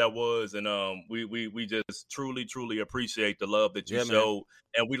priceless that was, and we just truly appreciate the love that you showed, man.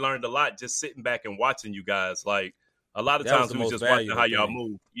 And we learned a lot just sitting back and watching you guys. Like a lot of times we was just watching how y'all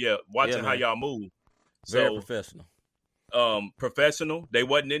move, how y'all move. Very professional. Professional. They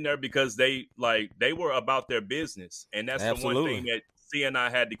wasn't in there because they were about their business, and that's the one thing that C and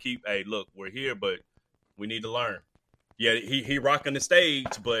I had to keep. Hey, look, we're here, but we need to learn. Yeah, he rocking the stage,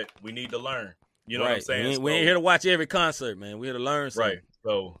 but we need to learn. You know what I'm saying? We ain't here to watch every concert, man. We're here to learn something.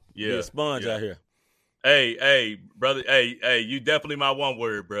 So, We're a sponge out here. Hey, brother. Hey, you definitely my one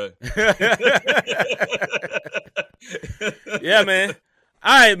word, bro. Yeah, man.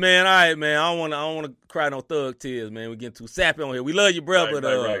 All right, man. I don't want to cry no thug tears, man. We getting too sappy on here. We love you, bro, but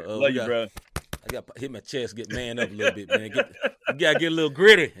love you, bro. I got to hit my chest, get man up a little bit, man. You got to get a little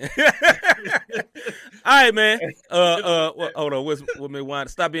gritty. All right, man. Hold on. With Miss Winder.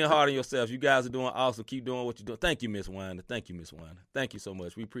 Stop being hard on yourself. You guys are doing awesome. Keep doing what you're doing. Thank you, Miss Winder. Thank you, Miss Winder. Thank you so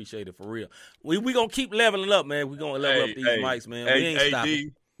much. We appreciate it for real. We going to keep leveling up, man. We going to level up these mics, man. We ain't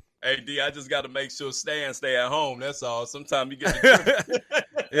stopping. Hey, D, I just got to make sure stay at home. That's all. Sometimes you get the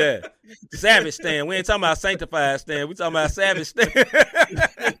yeah. Savage Stan. We ain't talking about sanctified Stan. We talking about Savage Stan.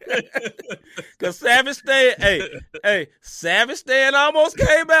 Because Savage Stan, Savage Stan almost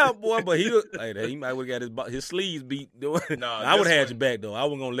came out, boy. But he might have got his sleeves beat. I would have had your back, though. I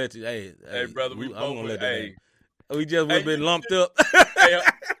wasn't going to let you. Hey, brother, we just would have been lumped up.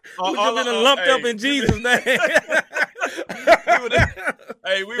 We just been lumped up in Jesus' name.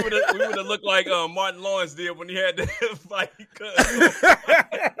 We would have looked like Martin Lawrence did when he had that fight.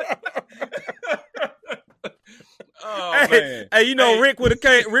 Man. Hey, Rick would have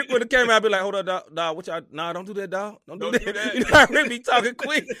came out and be like, hold on, dog, what y'all? Nah, don't do that, dog. Don't do that. You know how Rick be talking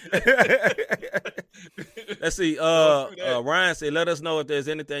quick. Let's see. Ryan said, let us know if there's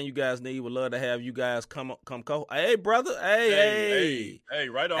anything you guys need. Would love to have you guys come co. Hey, brother. Hey,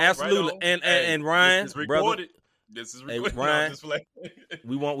 right on. Absolutely. Right on. And Ryan, this is brother. Recorded. This is recorded. Hey, Ryan,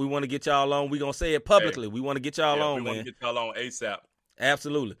 we want to get y'all on. We gonna say it publicly. We want to get y'all on, man. We want to get y'all on ASAP.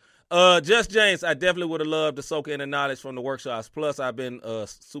 Absolutely. Just James, I definitely would have loved to soak in the knowledge from the workshops. Plus, I've been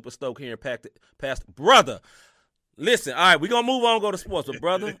super stoked hearing past brother. Listen, all right, we're gonna move on, go to sports, but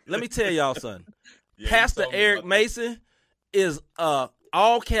brother, let me tell y'all something. Pastor Eric Mason is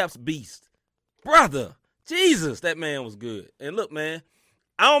all caps beast, brother. Jesus, that man was good. And look, man,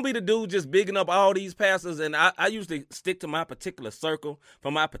 I don't be the dude just bigging up all these pastors, and I usually stick to my particular circle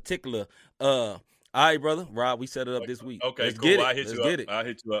from my particular. All right, brother, Rob, we set it up this week. Okay, Let's cool. Get it. I'll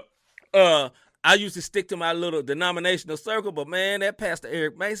hit you up. I used to stick to my little denominational circle, but man, that Pastor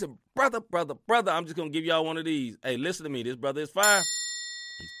Eric Mason, brother, I'm just gonna give y'all one of these. Hey, listen to me, this brother is fire.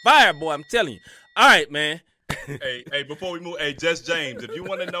 He's fire, boy. I'm telling you. All right, man. hey, before we move, Just James, if you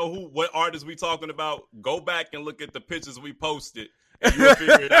want to know what artists we talking about, go back and look at the pictures we posted. You'll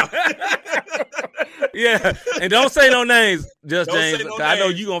figure it out. Yeah, and don't say no names, Just Don't James. say no I know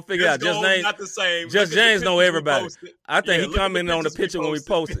names. you gonna figure Just out. Just go James, not the same. Just Look at the James know pictures we everybody. posted. I think Yeah, he look at commented on the pictures we picture when we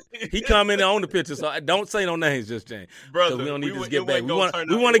posted. He commented on the picture, so don't say no names, Just James. Brother, we don't need we- to get it back. wasn't We gonna want turn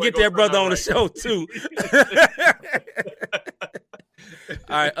we out- want to it get wasn't that gonna brother turn on the out show too. All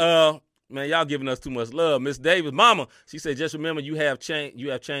right, man, y'all giving us too much love. Miss Davis, mama, she said, just remember you have changed.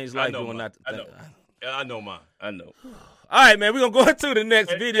 You have changed life. I know doing mine. not. I know. Yeah, I know mine. I know. All right, man, we're going to go into the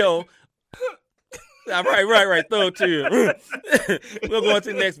next video. Right. Throw it to you. We'll go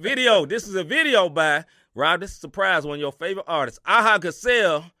into the next video. This is a video by, Rob, this is a surprise, one of your favorite artists, Aha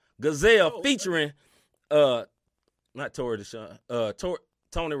Gazelle featuring, not Tori Deshawn,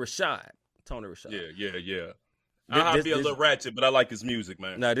 Tony Rashad. Yeah. I'll be a little ratchet, but I like his music,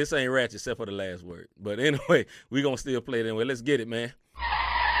 man. Nah, this ain't ratchet except for the last word. But anyway, we're going to still play it anyway. Let's get it, man.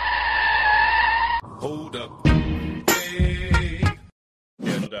 Hold up. Yeah,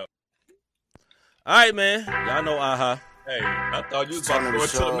 no doubt. All right, man. Y'all know Aha. Hey, I thought you was about to go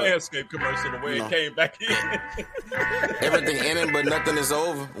into the Manscaped commercial the way it came back in. Everything ending, but nothing is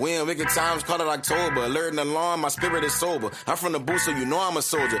over. We in wicked times, call it October. Alert and alarm, my spirit is sober. I'm from the booth, so you know I'm a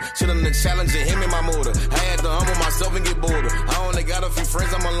soldier. Chillin' the challenge and him in my motor. I had to humble myself and get bolder. I only got a few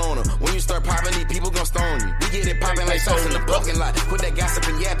friends, I'm a loner. When you start popping, these people gon' stone you. We get it popping like sauce in the parking lot. Quit that gossip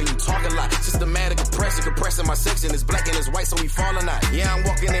and yapping, you talk a lot. Systematic compressing my section. It's black and it's white, so we falling out. Yeah, I'm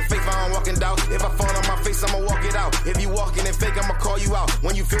walking in faith, I don't walking doubt. If I fall on my face, I'ma walk it out. If you walking in fake, I'ma call you out.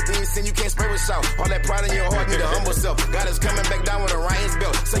 When you 50 and sin, you can't spray with shout. All that pride in your heart, need to humble self. God is coming back down with a Ryan's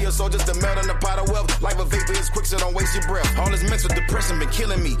belt. Say your soul just to melt in the pot of wealth. Life a vapor is quick, so don't waste your breath. All this mental depression been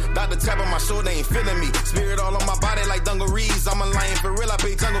killing me. Doctor tap on my shoulder, ain't feeling me. Spirit all on my body like dungarees. I'm a lion for real, I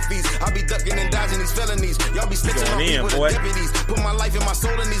pay jungle fees. I be ducking and dodging these felonies. Y'all be snitching on me with the deputies. Put my life and my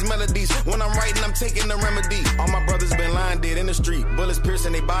soul in these melodies. When I'm writing, I'm taking the remedy. All my brothers been lying dead in the street. Bullets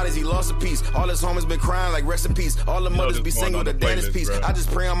piercing their bodies, he lost a piece. All his homies been crying like rest in peace. All the mothers be single, the dentist piece. I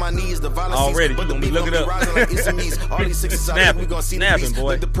just pray on my knees, the violence already, but the beat look it up. rising like Issamis. All these sixes out we gon' see the beast.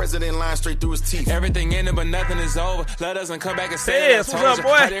 Boy. Look the president line straight through his teeth. Everything ended, but nothing is over. Let us come back and say what's up,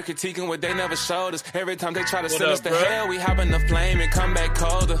 boy? They're critiquing what they never showed us. Every time they try to send up, us to bro? hell, we hop in the flame and come back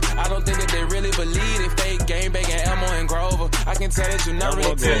colder. I don't think that they really believe they fake game banging Elmo and Grover. I can tell that you're not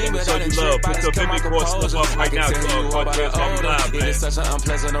really team, but show all the you love. trip by Put this your come my baby boy proposal. slip up right I can now, tell you all about Cortez, the I'm odor. live, It man. is such an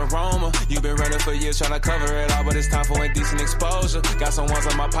unpleasant aroma. You've been running for years trying to cover it all, but it's time for indecent exposure. Got some ones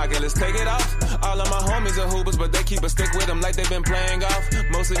on my pocket, let's take it off. All of my homies are hoopers, but they keep a stick with them like they've been playing golf.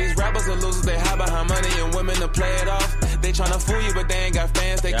 Most of these rappers are losers, they hide behind money and women to play it off. They tryna fool you, but they ain't got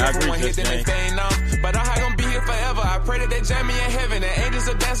fans. They get from one hit, then they fade off. But I'm gonna be here forever. I pray that they jam me in heaven. And angels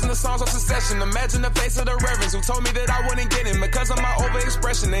are dancing the songs of succession. Imagine the face of the reverends who told me that I wouldn't get him because of my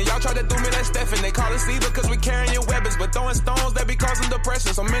overexpression. And y'all try to do me like Stephen. They call us evil because we carrying your weapons, but throwing stones that be causing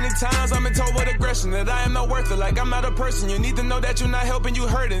depression. So many times I've been told with aggression that I am not worth it. Like I'm not a person. You need to know that you're not helping, you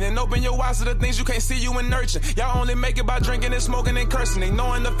hurting. And open your eyes to the things you can't see, you in nurture. Y'all only make it by drinking and smoking and cursing.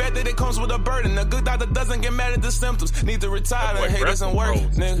 Ignoring the fact that it comes with a burden. A good doctor doesn't get mad at the symptoms. Need to retire and hate doesn't work.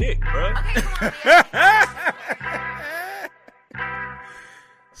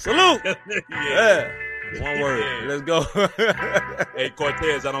 Salute. Yeah. One word. Yeah. Let's go. Hey,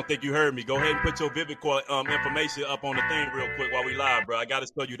 Cortez, I don't think you heard me. Go ahead and put your Vivid Core information up on the thing real quick while we live, bro. I got to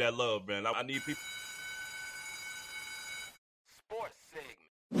show you that love, man. I need people. Sports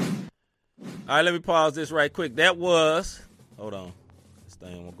segment. All right, let me pause this right quick. That was, hold on. This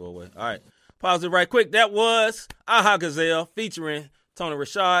thing won't go away. All right. Pause it right quick. That was Aha Gazelle featuring Tony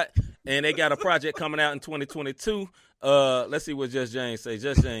Rashad, and they got a project coming out in 2022. Let's see what Just James say.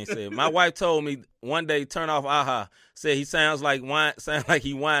 Just James said, my wife told me one day turn off Aha. Said he sounds like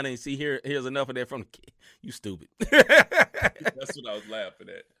he whining. See, here's enough of that from the kid. You stupid. That's what I was laughing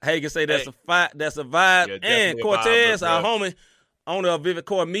at. Hagen say that's a vibe. Yeah, and definitely a Cortez, vibe, our bro. homie, owner of Vivid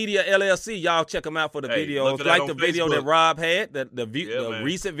Core Media LLC. Y'all check him out for the Hey, videos. look for that Like on the video Facebook. that Rob had, the man.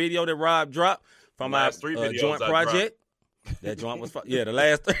 recent video that Rob dropped from The our last 3 videos joint I project. That joint was the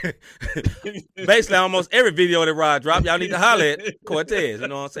last basically almost every video that Rob dropped. Y'all need to holler at Cortez, you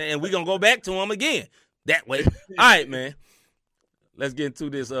know what I'm saying? And we're gonna go back to him again that way. All right, man. Let's get into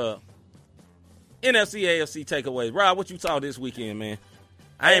this NFC AFC takeaways. Rob, what you saw this weekend, man?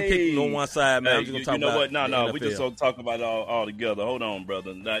 I ain't picking on one side, man. I'm just gonna talk about what? No, the we NFL. just gonna talk about it all together. Hold on,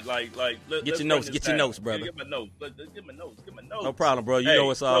 brother. Get your notes, brother. Get my notes. Get my notes. No problem, bro. You Hey,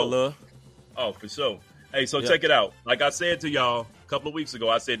 know it's all bro. love. Oh, for sure. Hey, so Yeah. check it out. Like I said to y'all a couple of weeks ago,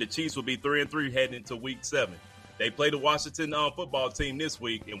 I said the Chiefs will be 3-3 heading into Week 7. They play the Washington football team this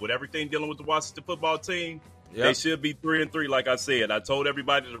week, and with everything dealing with the Washington football team, Yep. they should be 3-3. Like I said, I told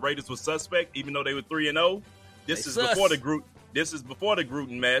everybody the Raiders were suspect, even though they were 3-0. This They is sus. before the group. This is before the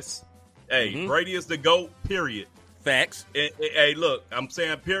Gruden mess. Hey, Brady is the GOAT, period. Facts. Hey, look, I'm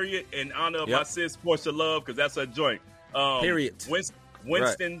saying period in honor of my sis, Portia Love, because that's her joint. Period.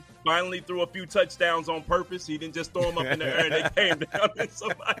 Winston finally threw a few touchdowns on purpose. He didn't just throw them up in the air and they came down and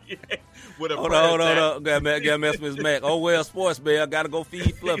somebody with a Hold on. Got to mess with Miss Mac. Oh, well, sports bell. Got to go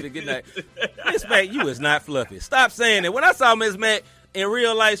feed Fluffy. Good night. Miss Mac, you is not Fluffy. Stop saying it. When I saw Miss Mac in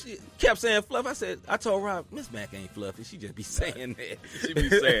real life, she kept saying Fluffy. I told Rob, Miss Mac ain't Fluffy. She just be saying that. She be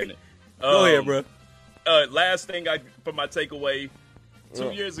saying it. Go ahead, bro. Last thing for my takeaway, 2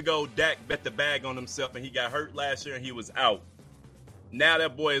 years ago, Dak bet the bag on himself and he got hurt last year and he was out. Now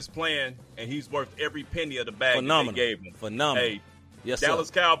that boy is playing and he's worth every penny of the bag that they gave him. Phenomenal. Hey, yes, Dallas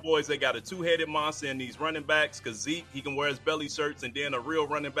sir. Cowboys, they got a two-headed monster in these running backs because Zeke, he can wear his belly shirts and then a real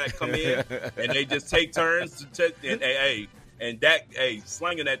running back come in and they just take turns and Dak,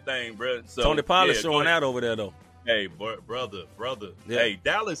 slinging that thing, bro. So, Tony Pollard showing out over there, though. Hey, brother. Yeah. Hey,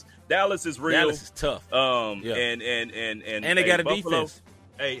 Dallas is real. Dallas is tough. And they got a Buffalo, defense.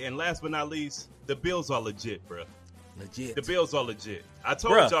 Hey, and last but not least, the Bills are legit, bro. Legit. The Bills are legit. I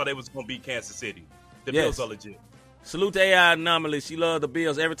told y'all they was gonna beat Kansas City. The Bills are legit. Salute to AI Anomaly. She loved the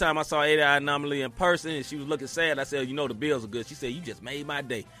Bills. Every time I saw AI Anomaly in person and she was looking sad, I said, the Bills are good. She said, you just made my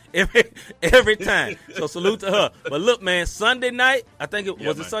day. Every time. So salute to her. But look, man, Sunday night, I think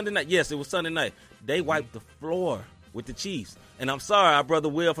it Sunday night? Yes, it was Sunday night. They wiped the floor with the Chiefs. And I'm sorry, our brother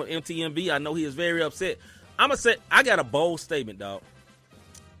Will from MTMV, I know he is very upset. I got a bold statement, dog.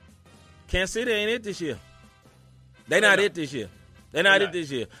 Kansas City ain't it this year. They're not it this year. They're not it this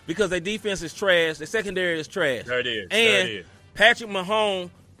year because their defense is trash. Their secondary is trash. There it is. And Patrick Mahomes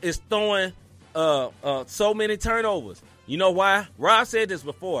is throwing so many turnovers. You know why? Rob said this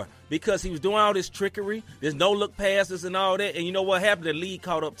before. Because he was doing all this trickery. There's no-look passes and all that. And you know what happened? The league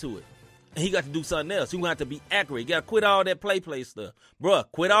caught up to it. And he got to do something else. He got to be accurate. He got to quit all that play stuff. Bruh,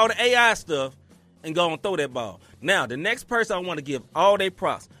 quit all the AI stuff and go and throw that ball. Now, the next person I want to give all their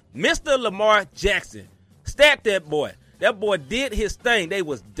props, Mr. Lamar Jackson. Stat that boy. That boy did his thing. They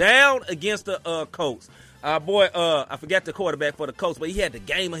was down against the Colts. Our boy, I forgot the quarterback for the Colts, but he had the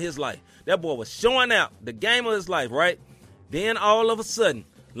game of his life. That boy was showing out the game of his life, right? Then all of a sudden,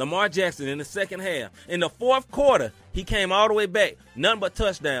 Lamar Jackson in the second half. In the fourth quarter, he came all the way back. Nothing but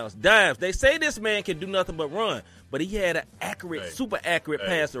touchdowns, dimes. They say this man can do nothing but run, but he had an accurate, super accurate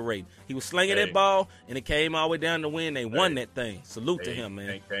passer rate. He was slinging that ball, and it came all the way down to win. They won that thing. Salute to him, man.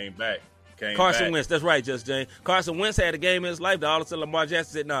 And came back. Carson Wentz, that's right, Just James. Carson Wentz had a game in his life. All of a sudden, Lamar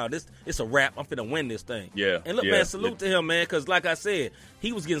Jackson said, "No, it's a wrap. I'm finna win this thing." Yeah. And look, man, salute to him, man, because like I said,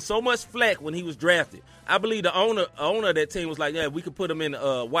 he was getting so much flack when he was drafted. I believe the owner of that team was like, "Yeah, we could put him in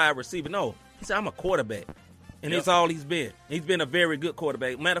wide receiver." No, he said, "I'm a quarterback," and that's all he's been. He's been a very good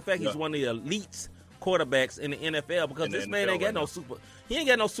quarterback. Matter of fact, he's one of the elite quarterbacks in the NFL because this man ain't got no super. He ain't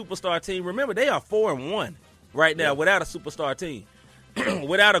got no superstar team. Remember, they are 4-1 right now without a superstar team,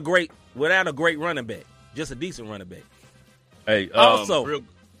 without a great running back, just a decent running back. Hey, also,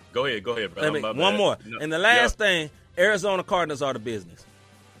 go ahead, brother. One more. And the last thing, Arizona Cardinals are the business.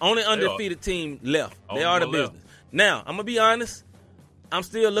 Only undefeated team left. They are the business. Now, I'm going to be honest. I'm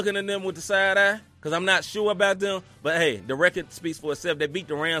still looking at them with the side eye because I'm not sure about them. But, hey, the record speaks for itself. They beat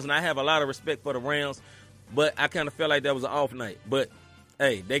the Rams, and I have a lot of respect for the Rams. But I kind of felt like that was an off night. But,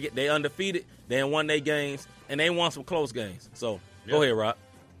 hey, they undefeated. They won their games, and they won some close games. So, go ahead, Rob.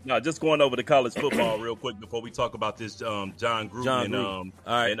 No, just going over to college football real quick before we talk about this John Gruden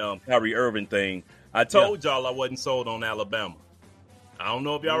and Kyrie Irving thing. I told y'all I wasn't sold on Alabama. I don't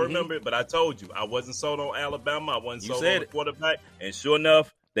know if y'all remember it, but I told you I wasn't sold on Alabama. I wasn't sold on the quarterback. And sure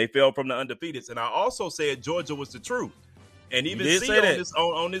enough, they fell from the undefeateds. And I also said Georgia was the truth. And even C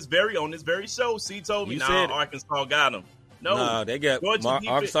on this very show, C told me, Arkansas got them. No, they got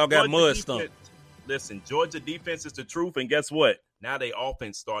Arkansas got mud stumped. Listen, Georgia defense is the truth, and guess what? Now they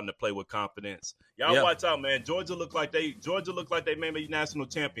offense starting to play with confidence. Y'all watch out, man. Georgia look like they may be national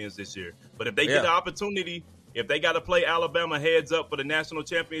champions this year. But if they get the opportunity, if they got to play Alabama heads up for the national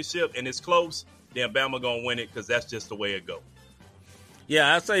championship and it's close, then Bama gonna win it because that's just the way it go.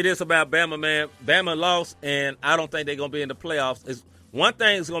 Yeah, I say this about Bama, man. Bama lost, and I don't think they're gonna be in the playoffs. One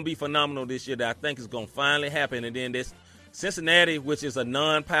thing is gonna be phenomenal this year that I think is gonna finally happen, and then this Cincinnati, which is a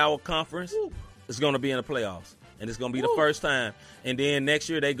non-power conference, is gonna be in the playoffs. And it's going to be the first time. And then next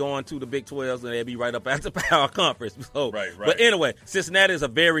year they go into the Big 12s, and they'll be right up at the power conference. So, right. But anyway, Cincinnati is a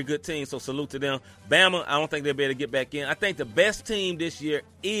very good team, so salute to them. Bama, I don't think they'll be able to get back in. I think the best team this year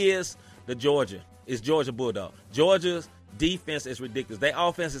is Georgia Bulldog. Georgia's defense is ridiculous. Their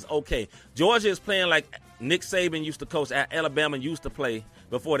offense is okay. Georgia is playing like Nick Saban used to coach, Alabama used to play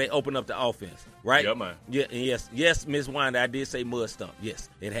before they opened up the offense, right? Yeah, man. Yeah, yes, Miss Winder, I did say mud stump. Yes,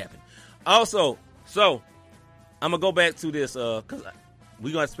 it happened. Also, so I'm going to go back to this because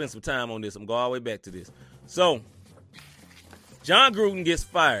we're going to spend some time on this. I'm going all the way back to this. So, Jon Gruden gets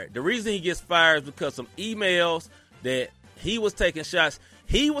fired. The reason he gets fired is because some emails that he was taking shots.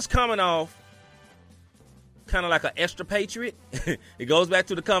 He was coming off kind of like an extra patriot. It goes back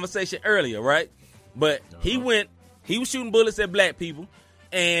to the conversation earlier, right? But he was shooting bullets at black people.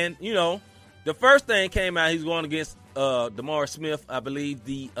 And, you know, the first thing came out, he's going against DeMar Smith, I believe,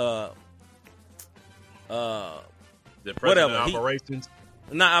 the president of operations.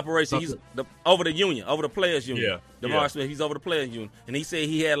 Not operation. He's over the union, over the players' union. Yeah. DeMar Smith, he's over the players' union. And he said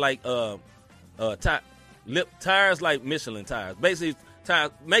he had like tires like Michelin tires. Basically,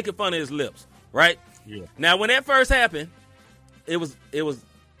 tires making fun of his lips, right? Yeah. Now, when that first happened, it was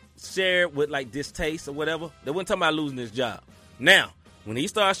shared with like distaste or whatever. They weren't talking about losing his job. Now, when he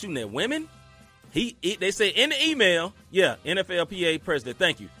started shooting at women, they say in the email, NFLPA president,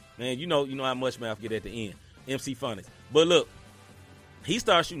 thank you. Man, you know how much man I get at the end. MC Phonics. But look, he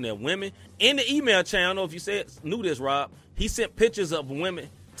started shooting at women. In the email channel, I don't know if you knew this, Rob, he sent pictures of women,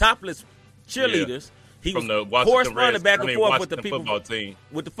 topless cheerleaders. Yeah. He From was the corresponding back and forth with the people football team.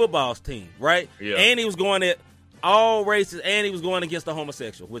 With the football team, right? Yeah. And he was going at all races, and he was going against the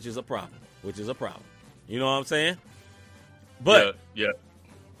homosexual, which is a problem. You know what I'm saying? But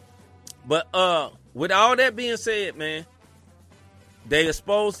But with all that being said, man, they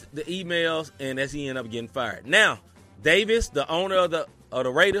exposed the emails, and as he ended up getting fired. Now, Davis, the owner of the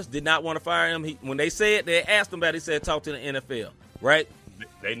Raiders, did not want to fire him. When they asked him about it, he said, talk to the NFL, right?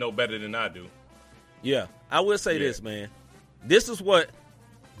 They know better than I do. Yeah, I will say this, man. This is what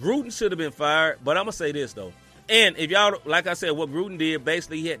Gruden should have been fired, but I'm going to say this, though. And if y'all, like I said, what Gruden did,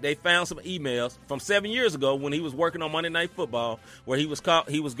 basically, they found some emails from 7 years ago when he was working on Monday Night Football, where he was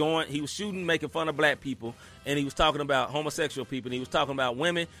shooting, making fun of black people, and he was talking about homosexual people, and he was talking about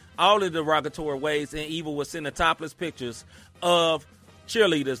women, all the derogatory ways, and even was sending topless pictures of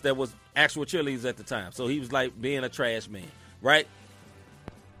cheerleaders that was actual cheerleaders at the time. So he was like being a trash man, right?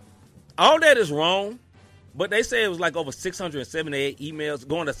 All that is wrong, but they say it was like over 678 emails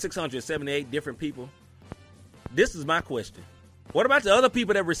going to 678 different people. This is my question. What about the other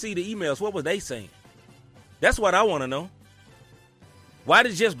people that received the emails? What were they saying? That's what I want to know. Why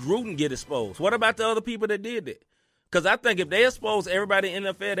did just Gruden get exposed? What about the other people that did that? Because I think if they expose everybody in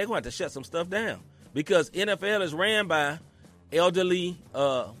the NFL, they're going to have to shut some stuff down. Because NFL is ran by elderly,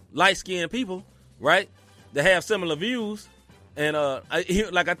 light-skinned people, right, that have similar views. And I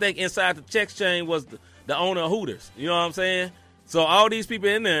think inside the text chain was the owner of Hooters. You know what I'm saying? So all these people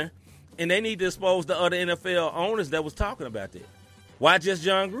in there, and they need to expose the other NFL owners that was talking about that. Why just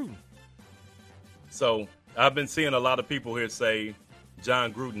Jon Gruden? So I've been seeing a lot of people here say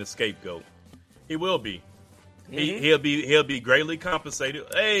Jon Gruden the scapegoat. He will be. Mm-hmm. He'll be greatly compensated.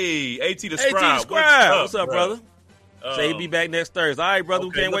 Hey, AT the Scribe. What's up, brother? Say he'll be back next Thursday. All right, brother.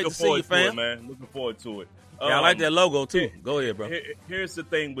 Okay, can't wait to see you, fam. Man, looking forward to it. Yeah, I like that logo too. Go ahead, bro. Here's the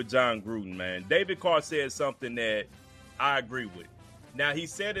thing with Jon Gruden, man. David Carr said something that I agree with. Now, he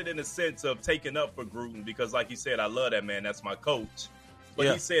said it in a sense of taking up for Gruden because, like he said, I love that man. That's my coach.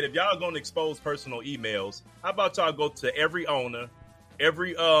 But he said, if y'all going to expose personal emails, how about y'all go to every owner,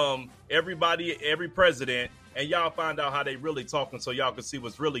 everybody, every president, and y'all find out how they really talking so y'all can see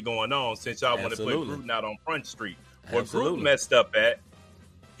what's really going on since y'all want to put Gruden out on Front Street. Where Gruden messed up at,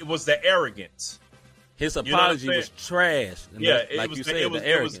 it was the arrogance. His apology was trash. Yeah, it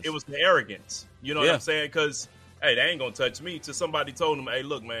was the arrogance. You know what I'm saying? Because, hey, they ain't going to touch me. Till somebody told him, hey,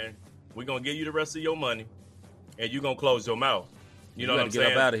 look, man, we're going to give you the rest of your money, and you're going to close your mouth. You know what I'm saying?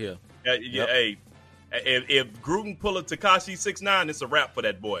 Get up out of here. Hey, if Gruden pull a Tekashi 6ix9ine, it's a wrap for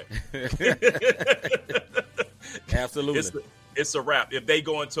that boy. Absolutely. It's a wrap if they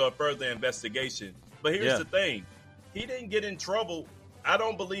go into a further investigation. But here's the thing. He didn't get in trouble. I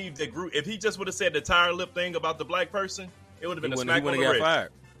don't believe that Gruden, if he just would have said the tire lip thing about the black person, it would have been a smack on the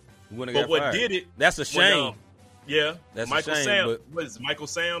wrist. He wouldn't have got fired. Did it? That's a shame. That's Michael Sam. What is Michael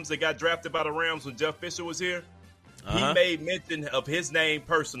Sams that got drafted by the Rams when Jeff Fisher was here? He made mention of his name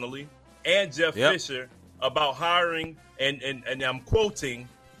personally and Jeff Fisher about hiring and I'm quoting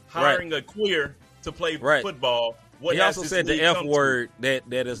hiring a queer to play football. He also said the F word that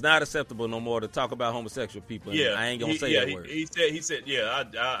is not acceptable no more to talk about homosexual people. Yeah, I ain't gonna say that word. He said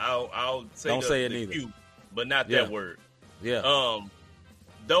I'll say don't say it either, but not that word. Yeah.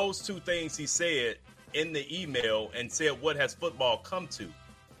 Those two things he said in the email and said what has football come to.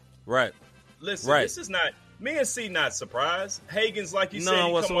 Right. Listen, Me and C not surprised. Hagen's, like you said, None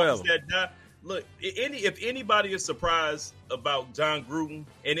he whatsoever. come off as that. Look, if anybody is surprised about John Gruden,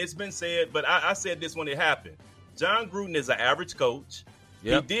 and it's been said, but I said this when it happened. John Gruden is an average coach.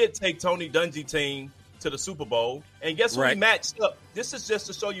 Yep. He did take Tony Dungy team to the Super Bowl, and guess who he matched up? This is just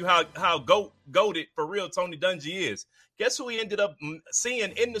to show you how goated for real Tony Dungy is. Guess who he ended up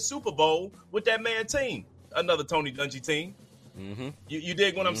seeing in the Super Bowl with that man team? Another Tony Dungy team. Mm-hmm. You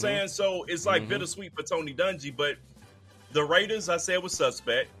dig what I'm saying? So it's like bittersweet for Tony Dungy, but the Raiders, I said, was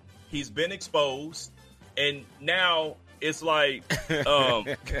suspect. He's been exposed, and now it's like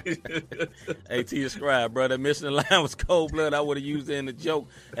AT described, bro. That Michelin line was cold blood. I would have used it in the joke,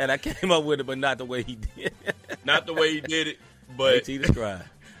 and I came up with it, but not the way he did. Not the way he did it, but AT described.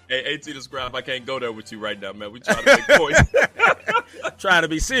 Hey, AT described. I can't go there with you right now, man. We trying to make points. Trying to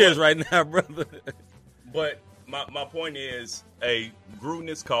be serious right now, brother. But my point is, Gruden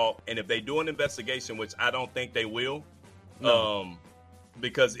is caught, and if they do an investigation, which I don't think they will,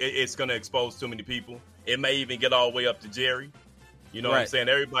 because it's going to expose too many people. It may even get all the way up to Jerry. You know what I'm saying?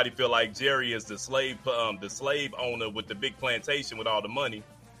 Everybody feel like Jerry is the slave owner with the big plantation with all the money.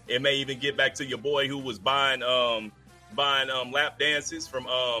 It may even get back to your boy who was buying lap dances from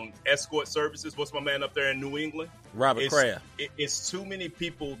escort services. What's my man up there in New England? Robert Kraft. It's too many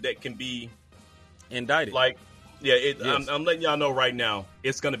people that can be indicted. Like, yeah, I'm letting y'all know right now,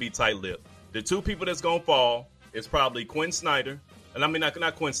 it's going to be tight-lipped. The two people that's going to fall is probably Quinn Snyder. And I mean,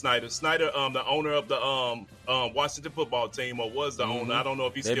 not Quinn Snyder. Snyder, the owner of the Washington football team, or was the owner. I don't know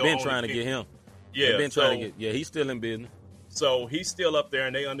if he's still They've been trying to get him. Yeah, they've been trying to get. Yeah, he's still in business. So he's still up there,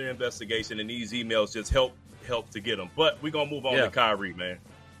 and they under investigation. And these emails just help to get him. But we're gonna move on to Kyrie, man.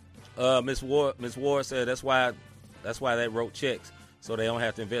 Miss Ward said that's why they wrote checks so they don't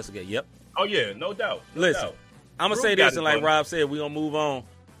have to investigate. Yep. Oh yeah, no doubt. Listen, I'm gonna say this, and like Rob said, we're gonna move on.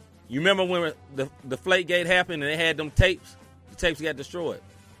 You remember when the Deflategate happened and they had them tapes? The tapes got destroyed.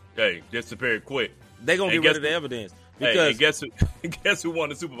 Hey, disappeared quick. They gonna get rid of the evidence because guess who won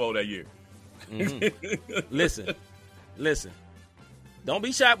the Super Bowl that year? Mm-hmm. Listen. Don't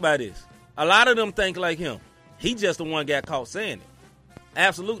be shocked by this. A lot of them think like him. He just the one got caught saying it.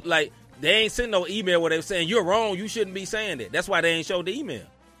 Absolutely. Like, they ain't sent no email where they were saying, you're wrong, you shouldn't be saying that. That's why they ain't showed the email.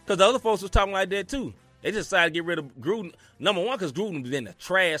 Because the other folks was talking like that, too. They just decided to get rid of Gruden. Number one, because Gruden has been a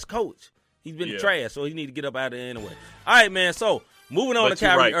trash coach. He's been trash, so he need to get up out of there anyway. All right, man, so moving on to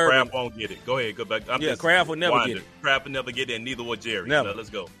Kyrie Irving. Kraft won't get it. Go ahead, go back. Kraft will never get it. Kraft will never get it, and neither will Jerry. Never. So let's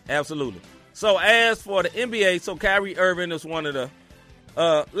go. Absolutely. So as for the NBA, so Kyrie Irving is one of the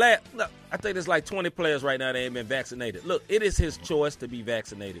I think there's like 20 players right now that ain't been vaccinated. Look, it is his choice to be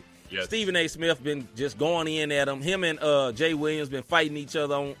vaccinated. Yes. Stephen A. Smith been just going in at him. Him and Jay Williams been fighting each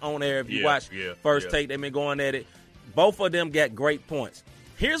other on air. If you watch First Take, they've been going at it. Both of them got great points.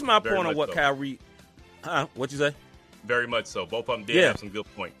 Here's my point on what Kyrie – what'd you say? Very much so. Both of them did have some good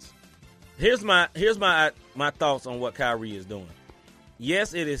points. Here's my thoughts on what Kyrie is doing.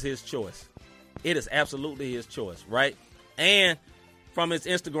 Yes, it is his choice. It is absolutely his choice, right? And from his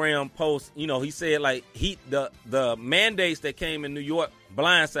Instagram post, you know, he said like the mandates that came in New York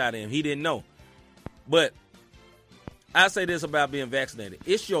blindsided him. He didn't know. But I say this about being vaccinated.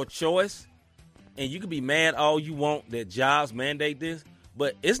 It's your choice, and you can be mad all you want that jobs mandate this,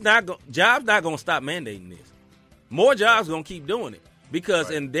 but jobs not going to stop mandating this. More jobs going to keep doing it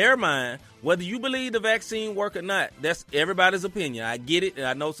because in their mind, whether you believe the vaccine work or not, that's everybody's opinion. I get it, and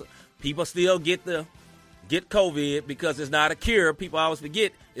I know people still get COVID because it's not a cure. People always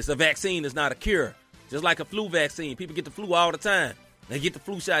forget it's a vaccine. It's not a cure. Just like a flu vaccine. People get the flu all the time. They get the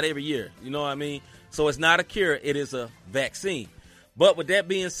flu shot every year. You know what I mean? So it's not a cure. It is a vaccine. But with that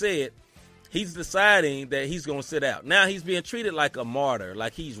being said, he's deciding that he's going to sit out. Now he's being treated like a martyr,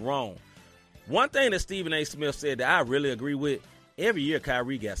 like he's wrong. One thing that Stephen A. Smith said that I really agree with, every year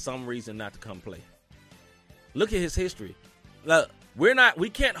Kyrie got some reason not to come play. Look at his history. Look, we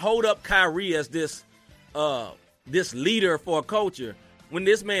can't hold up Kyrie as this leader for a culture when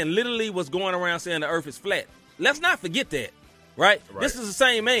this man literally was going around saying the earth is flat. Let's not forget that, right? This is the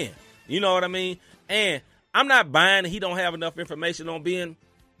same man. You know what I mean? And I'm not buying that he don't have enough information on being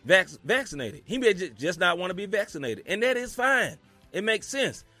vaccinated. He may just not want to be vaccinated, and that is fine. It makes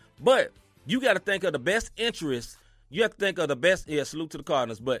sense. But you got to think of the best interests. You have to think of the best, salute to the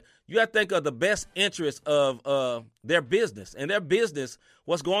Cardinals, but you have to think of the best interests of their business. And their business,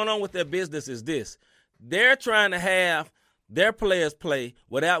 what's going on with their business is this. They're trying to have their players play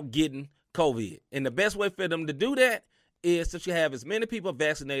without getting COVID. And the best way for them to do that is to have as many people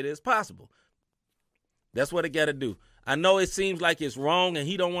vaccinated as possible. That's what they got to do. I know it seems like it's wrong and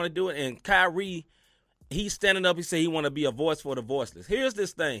he don't want to do it. And Kyrie, he's standing up. He said he want to be a voice for the voiceless. Here's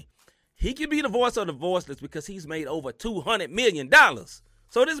this thing. he can be the voice of the voiceless because he's made over $200 million.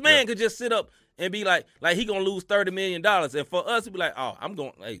 So this man could just sit up and be like he gonna lose $30 million. And for us to be like, oh, I'm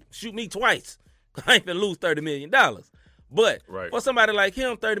going, hey, shoot me twice. I ain't finna lose $30 million. But for somebody like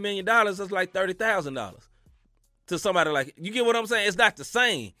him, $30 million is like $30,000 to somebody like, you get what I'm saying? It's not the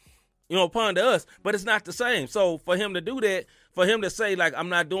same, upon to us, but it's not the same. So for him to do that, for him to say like, I'm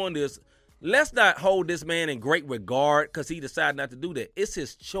not doing this, let's not hold this man in great regard because he decided not to do that. It's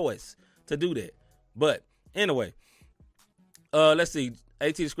his choice to do that. But anyway, let's see.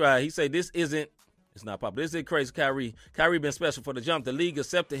 AT Scribe, he say it's not popular. This is crazy. Kyrie been special for the jump. The league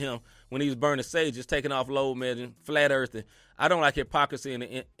accepted him when he was burning sages, taking off load measuring, flat earthing. I don't like hypocrisy in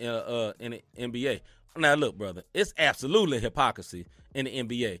the NBA. Now look, brother, it's absolutely hypocrisy in the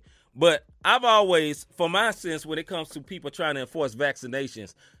NBA. But I've always, for my sense, when it comes to people trying to enforce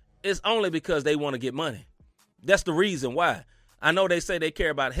vaccinations, it's only because they want to get money. That's the reason why. I know they say they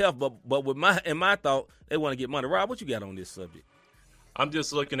care about health, but in my thought, they want to get money. Rob, what you got on this subject? I'm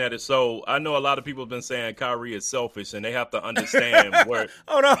just looking at it. So I know a lot of people have been saying Kyrie is selfish, and they have to understand where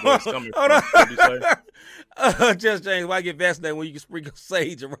it's coming from. Just James, why get vaccinated when you can sprinkle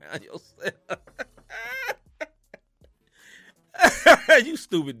sage around yourself? You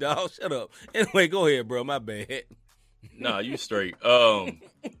stupid dog. Shut up. Anyway, go ahead, bro. My bad. Nah, you straight.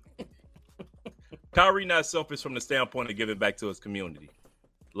 Kyrie not selfish from the standpoint of giving back to his community.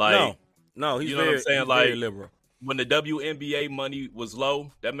 Like, no, he's what I'm saying? Like, very liberal. When the WNBA money was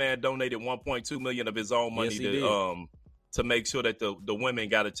low, that man donated $1.2 million of his own money to make sure that the women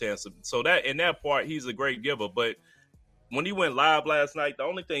got a chance. So that in that part, he's a great giver. But when he went live last night, the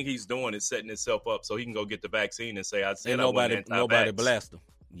only thing he's doing is setting himself up so he can go get the vaccine and say, "I said I wasn't anti-vax." Nobody blast him.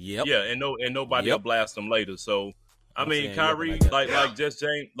 Yep. Yeah, and nobody will blast him later. So I mean, Kyrie, like Just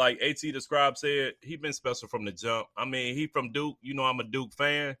James, like AT Describe said, he been special from the jump. I mean, he from Duke. I'm a Duke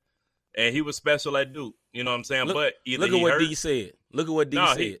fan, and he was special at Duke. You know what I'm saying? Look at what D said. Look at what D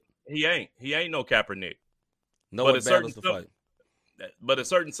said. He ain't no Kaepernick. No one battles to fight. But a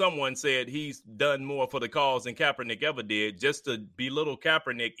certain someone said he's done more for the cause than Kaepernick ever did, just to belittle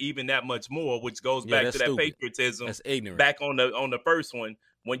Kaepernick even that much more, which goes back to that stupid patriotism. That's ignorant. Back on the first one,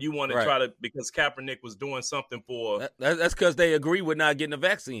 when you want to try to, because Kaepernick was doing something for. That's because they agree with not getting a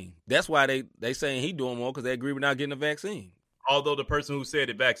vaccine. That's why they saying he doing more, because they agree with not getting a vaccine. Although the person who said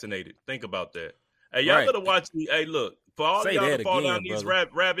it vaccinated. Think about that. Hey, y'all better watch the. Hey, look, for all of y'all to fall down these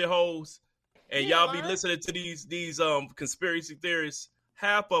rabbit holes, and y'all be listening to these conspiracy theorists,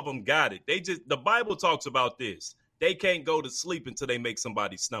 half of them got it. The Bible talks about this. They can't go to sleep until they make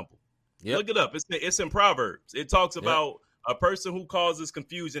somebody stumble. Yep. Look it up. It's in Proverbs. It talks about a person who causes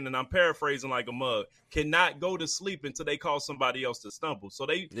confusion, and I'm paraphrasing like a mug, cannot go to sleep until they cause somebody else to stumble. So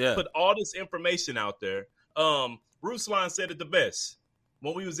they put all this information out there. Ruslan said it the best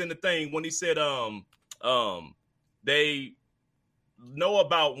when we was in the thing, when he said they know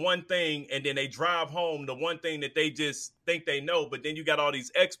about one thing and then they drive home the one thing that they just think they know, but then you got all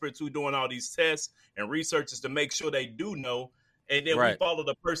these experts who doing all these tests and researches to make sure they do know, and then we follow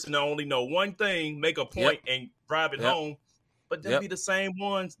the person that only know one thing, make a point and drive it home, but them be the same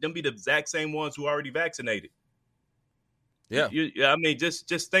ones, them be the exact same ones who already vaccinated. I mean,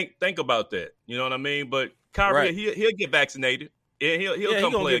 just think about that. You know what I mean? But Kyrie, he'll get vaccinated. Yeah, he'll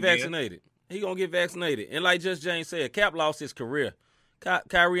come play again. Vaccinated. He gonna get vaccinated. And like Just James said, Cap lost his career.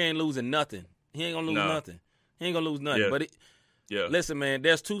 Kyrie ain't losing nothing. He ain't gonna lose nothing. He ain't gonna lose nothing. But listen, man,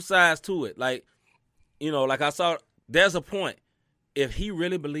 there's two sides to it. Like, like I saw, there's a point. If he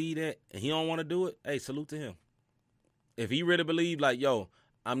really believe that and he don't want to do it, hey, salute to him. If he really believe, like, yo,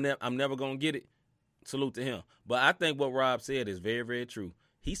 I'm never gonna get it, salute to him. But I think what Rob said is very, very true.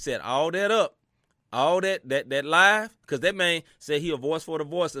 He set all that up. All that live, because that man said he a voice for the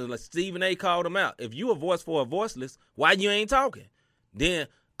voiceless. Like Stephen A. called him out. If you a voice for a voiceless, why you ain't talking? Then,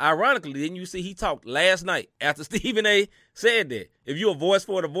 ironically, didn't you see he talked last night after Stephen A. said that? If you a voice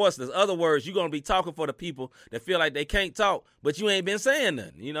for the voiceless, other words, you're going to be talking for the people that feel like they can't talk, but you ain't been saying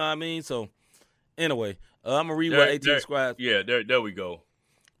nothing. You know what I mean? So, anyway, I'm going to read what 18 scribes. Yeah, there we go.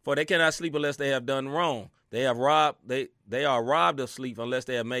 For they cannot sleep unless they have done wrong. They are robbed of sleep unless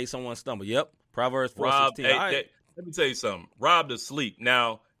they have made someone stumble. Yep. Proverbs 4:16. Let me tell you something. Robbed of sleep.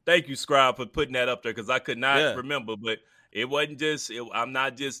 Now, thank you, Scribe, for putting that up there, because I could not remember, but it wasn't just. I'm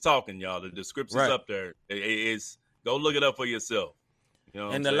not just talking, y'all. The scripture's up there. It's go look it up for yourself. You know.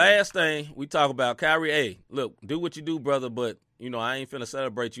 And the last thing we talk about, Kyrie. Hey, look, do what you do, brother. But I ain't finna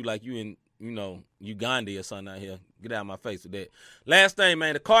celebrate you like you in Uganda or something out here. Get out of my face with that. Last thing,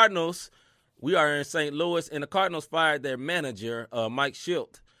 man. The Cardinals. We are in St. Louis, and the Cardinals fired their manager, Mike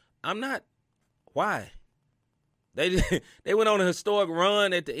Shildt. I'm not. Why? They went on a historic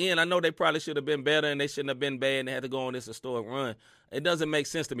run at the end. I know they probably should have been better and they shouldn't have been bad and they had to go on this historic run. It doesn't make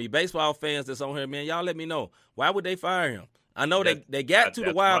sense to me. Baseball fans that's on here, man, y'all let me know. Why would they fire him? I know they got to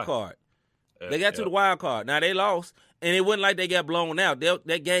the wild card. They got to the wild card. Now, they lost, and it wasn't like they got blown out.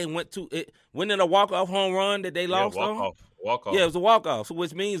 That game went in a walk-off home run that they lost on. Walk-off. Yeah, it was a walk-off, so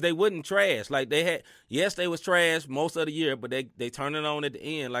which means they wouldn't trash. Like, they was trash most of the year, but they turned it on at the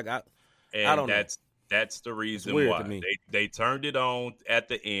end. Like, I don't know. That's the reason why they turned it on at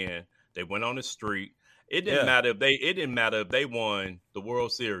the end. They went on the streak. It didn't matter if they won the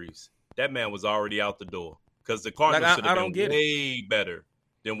World Series. That man was already out the door because the Cardinals should have been way better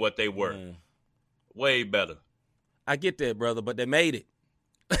than what they were. Way better. I get that, brother, but they made it.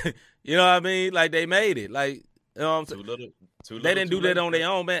 You know what I mean? Like, they made it. Like, you know what I'm saying? They didn't do that on their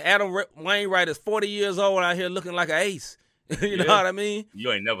own, man. Adam Wainwright is 40 years old out here looking like an ace. You know what I mean?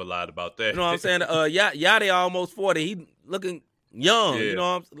 You ain't never lied about that. You know what I'm saying? Yachty almost 40. He looking young. Yeah. You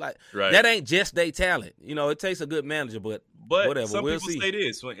know what I'm like? Right. That ain't just their talent. You know, it takes a good manager, but whatever. We'll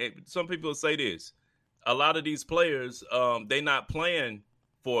see. Some people say this. A lot of these players, they not playing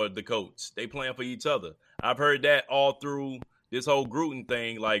for the coach. They playing for each other. I've heard that all through this whole Gruden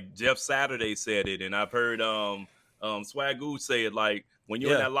thing. Like Jeff Saturday said it, and I've heard Swagoo say it. Like, when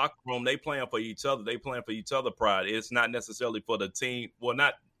you're in that locker room, they playing for each other. They playing for each other pride. It's not necessarily for the team. Well,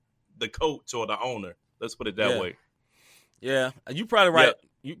 not the coach or the owner. Let's put it that way. Yeah, you probably right.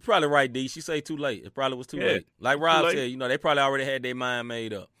 You probably right, D. She say too late. It probably was too late. Like Rob said, you know, they probably already had their mind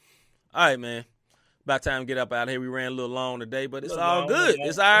made up. All right, man. About time to get up out of here. We ran a little long today, but it's all good.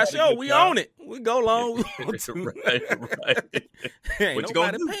 It's our show. We own it. We go long. Right. Ain't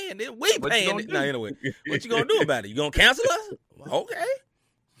nobody paying it. We paying it. Now, anyway, what you gonna do about it? You gonna cancel us? Okay.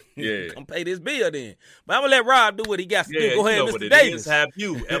 Yeah. Come pay this bill then. But I'm going to let Rob do what he got to do. Go ahead, Mr. Davis. Have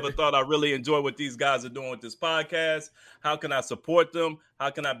you ever thought I really enjoy what these guys are doing with this podcast? How can I support them? How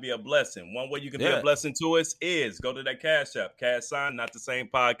can I be a blessing? One way you can be a blessing to us is go to that Cash App, Cash Sign, Not the Same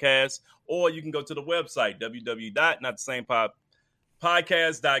Podcast, or you can go to the website,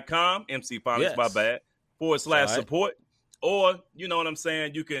 www.notthesamepodcast.com, MC Phonics, my bad, /support. Or, you know what I'm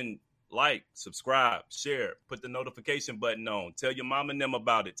saying, you can like, subscribe, share, put the notification button on. Tell your mom and them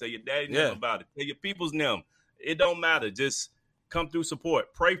about it. Tell your daddy and them about it. Tell your people's them. It don't matter. Just come through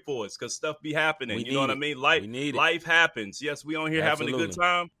support. Pray for us because stuff be happening. You know what I mean? Life happens. Yes, we on here having a good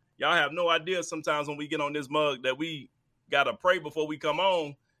time. Y'all have no idea sometimes when we get on this mug that we got to pray before we come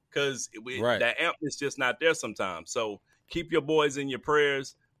on because that amp is just not there sometimes. So keep your boys in your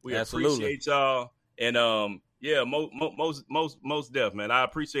prayers. We appreciate y'all. And, most def, man. I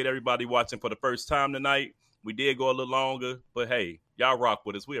appreciate everybody watching for the first time tonight. We did go a little longer, but hey, y'all rock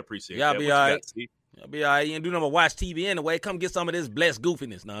with us. We appreciate y'all that. Be all right. Y'all be all right. You ain't do nothing but watch TV anyway. Come get some of this blessed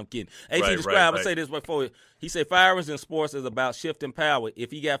goofiness. No, I'm kidding. AT Describe, I'll say this before. He said firings in sports is about shifting power. If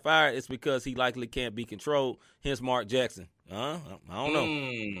he got fired, it's because he likely can't be controlled. Hence Mark Jackson. I don't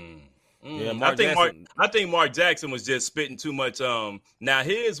know. Yeah, I think Mark Jackson was just spitting too much. Now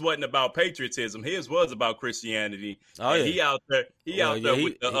his wasn't about patriotism. His was about Christianity. Oh yeah, he out there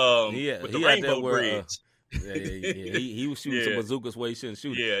with the Rainbow Bridge. He was shooting some bazookas where he shouldn't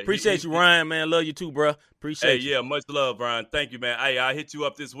shoot. Yeah, appreciate you, Ryan, man. Love you too, bro. Appreciate you. Yeah, much love, Ryan. Thank you, man. Hey, I hit you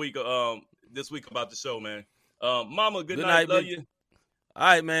up this week about the show, man. Mama, good night. Love you. All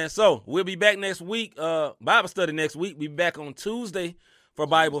right, man. So we'll be back next week. Bible study next week. We'll be back on Tuesday for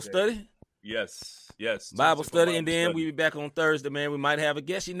Bible study. Yes. Bible study, and then we'll be back on Thursday, man. We might have a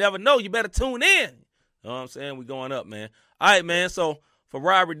guest. You never know. You better tune in. You know what I'm saying? We're going up, man. All right, man. So for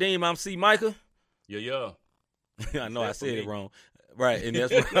Rob Redeem, I'm C. Micah. Yeah. I know I said it wrong. Right, and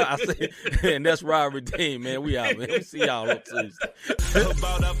that's what I said, and that's Rob Redeem, man. We out, man. We see y'all on Tuesday.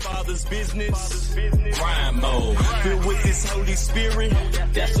 About our Father's business. Crime mode. Filled with this Holy Spirit.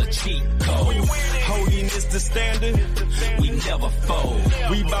 That's a cheat code. Holiness the standard. We never fold.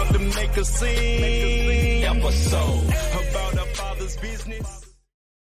 We about to make a scene. Episode. About our Father's business.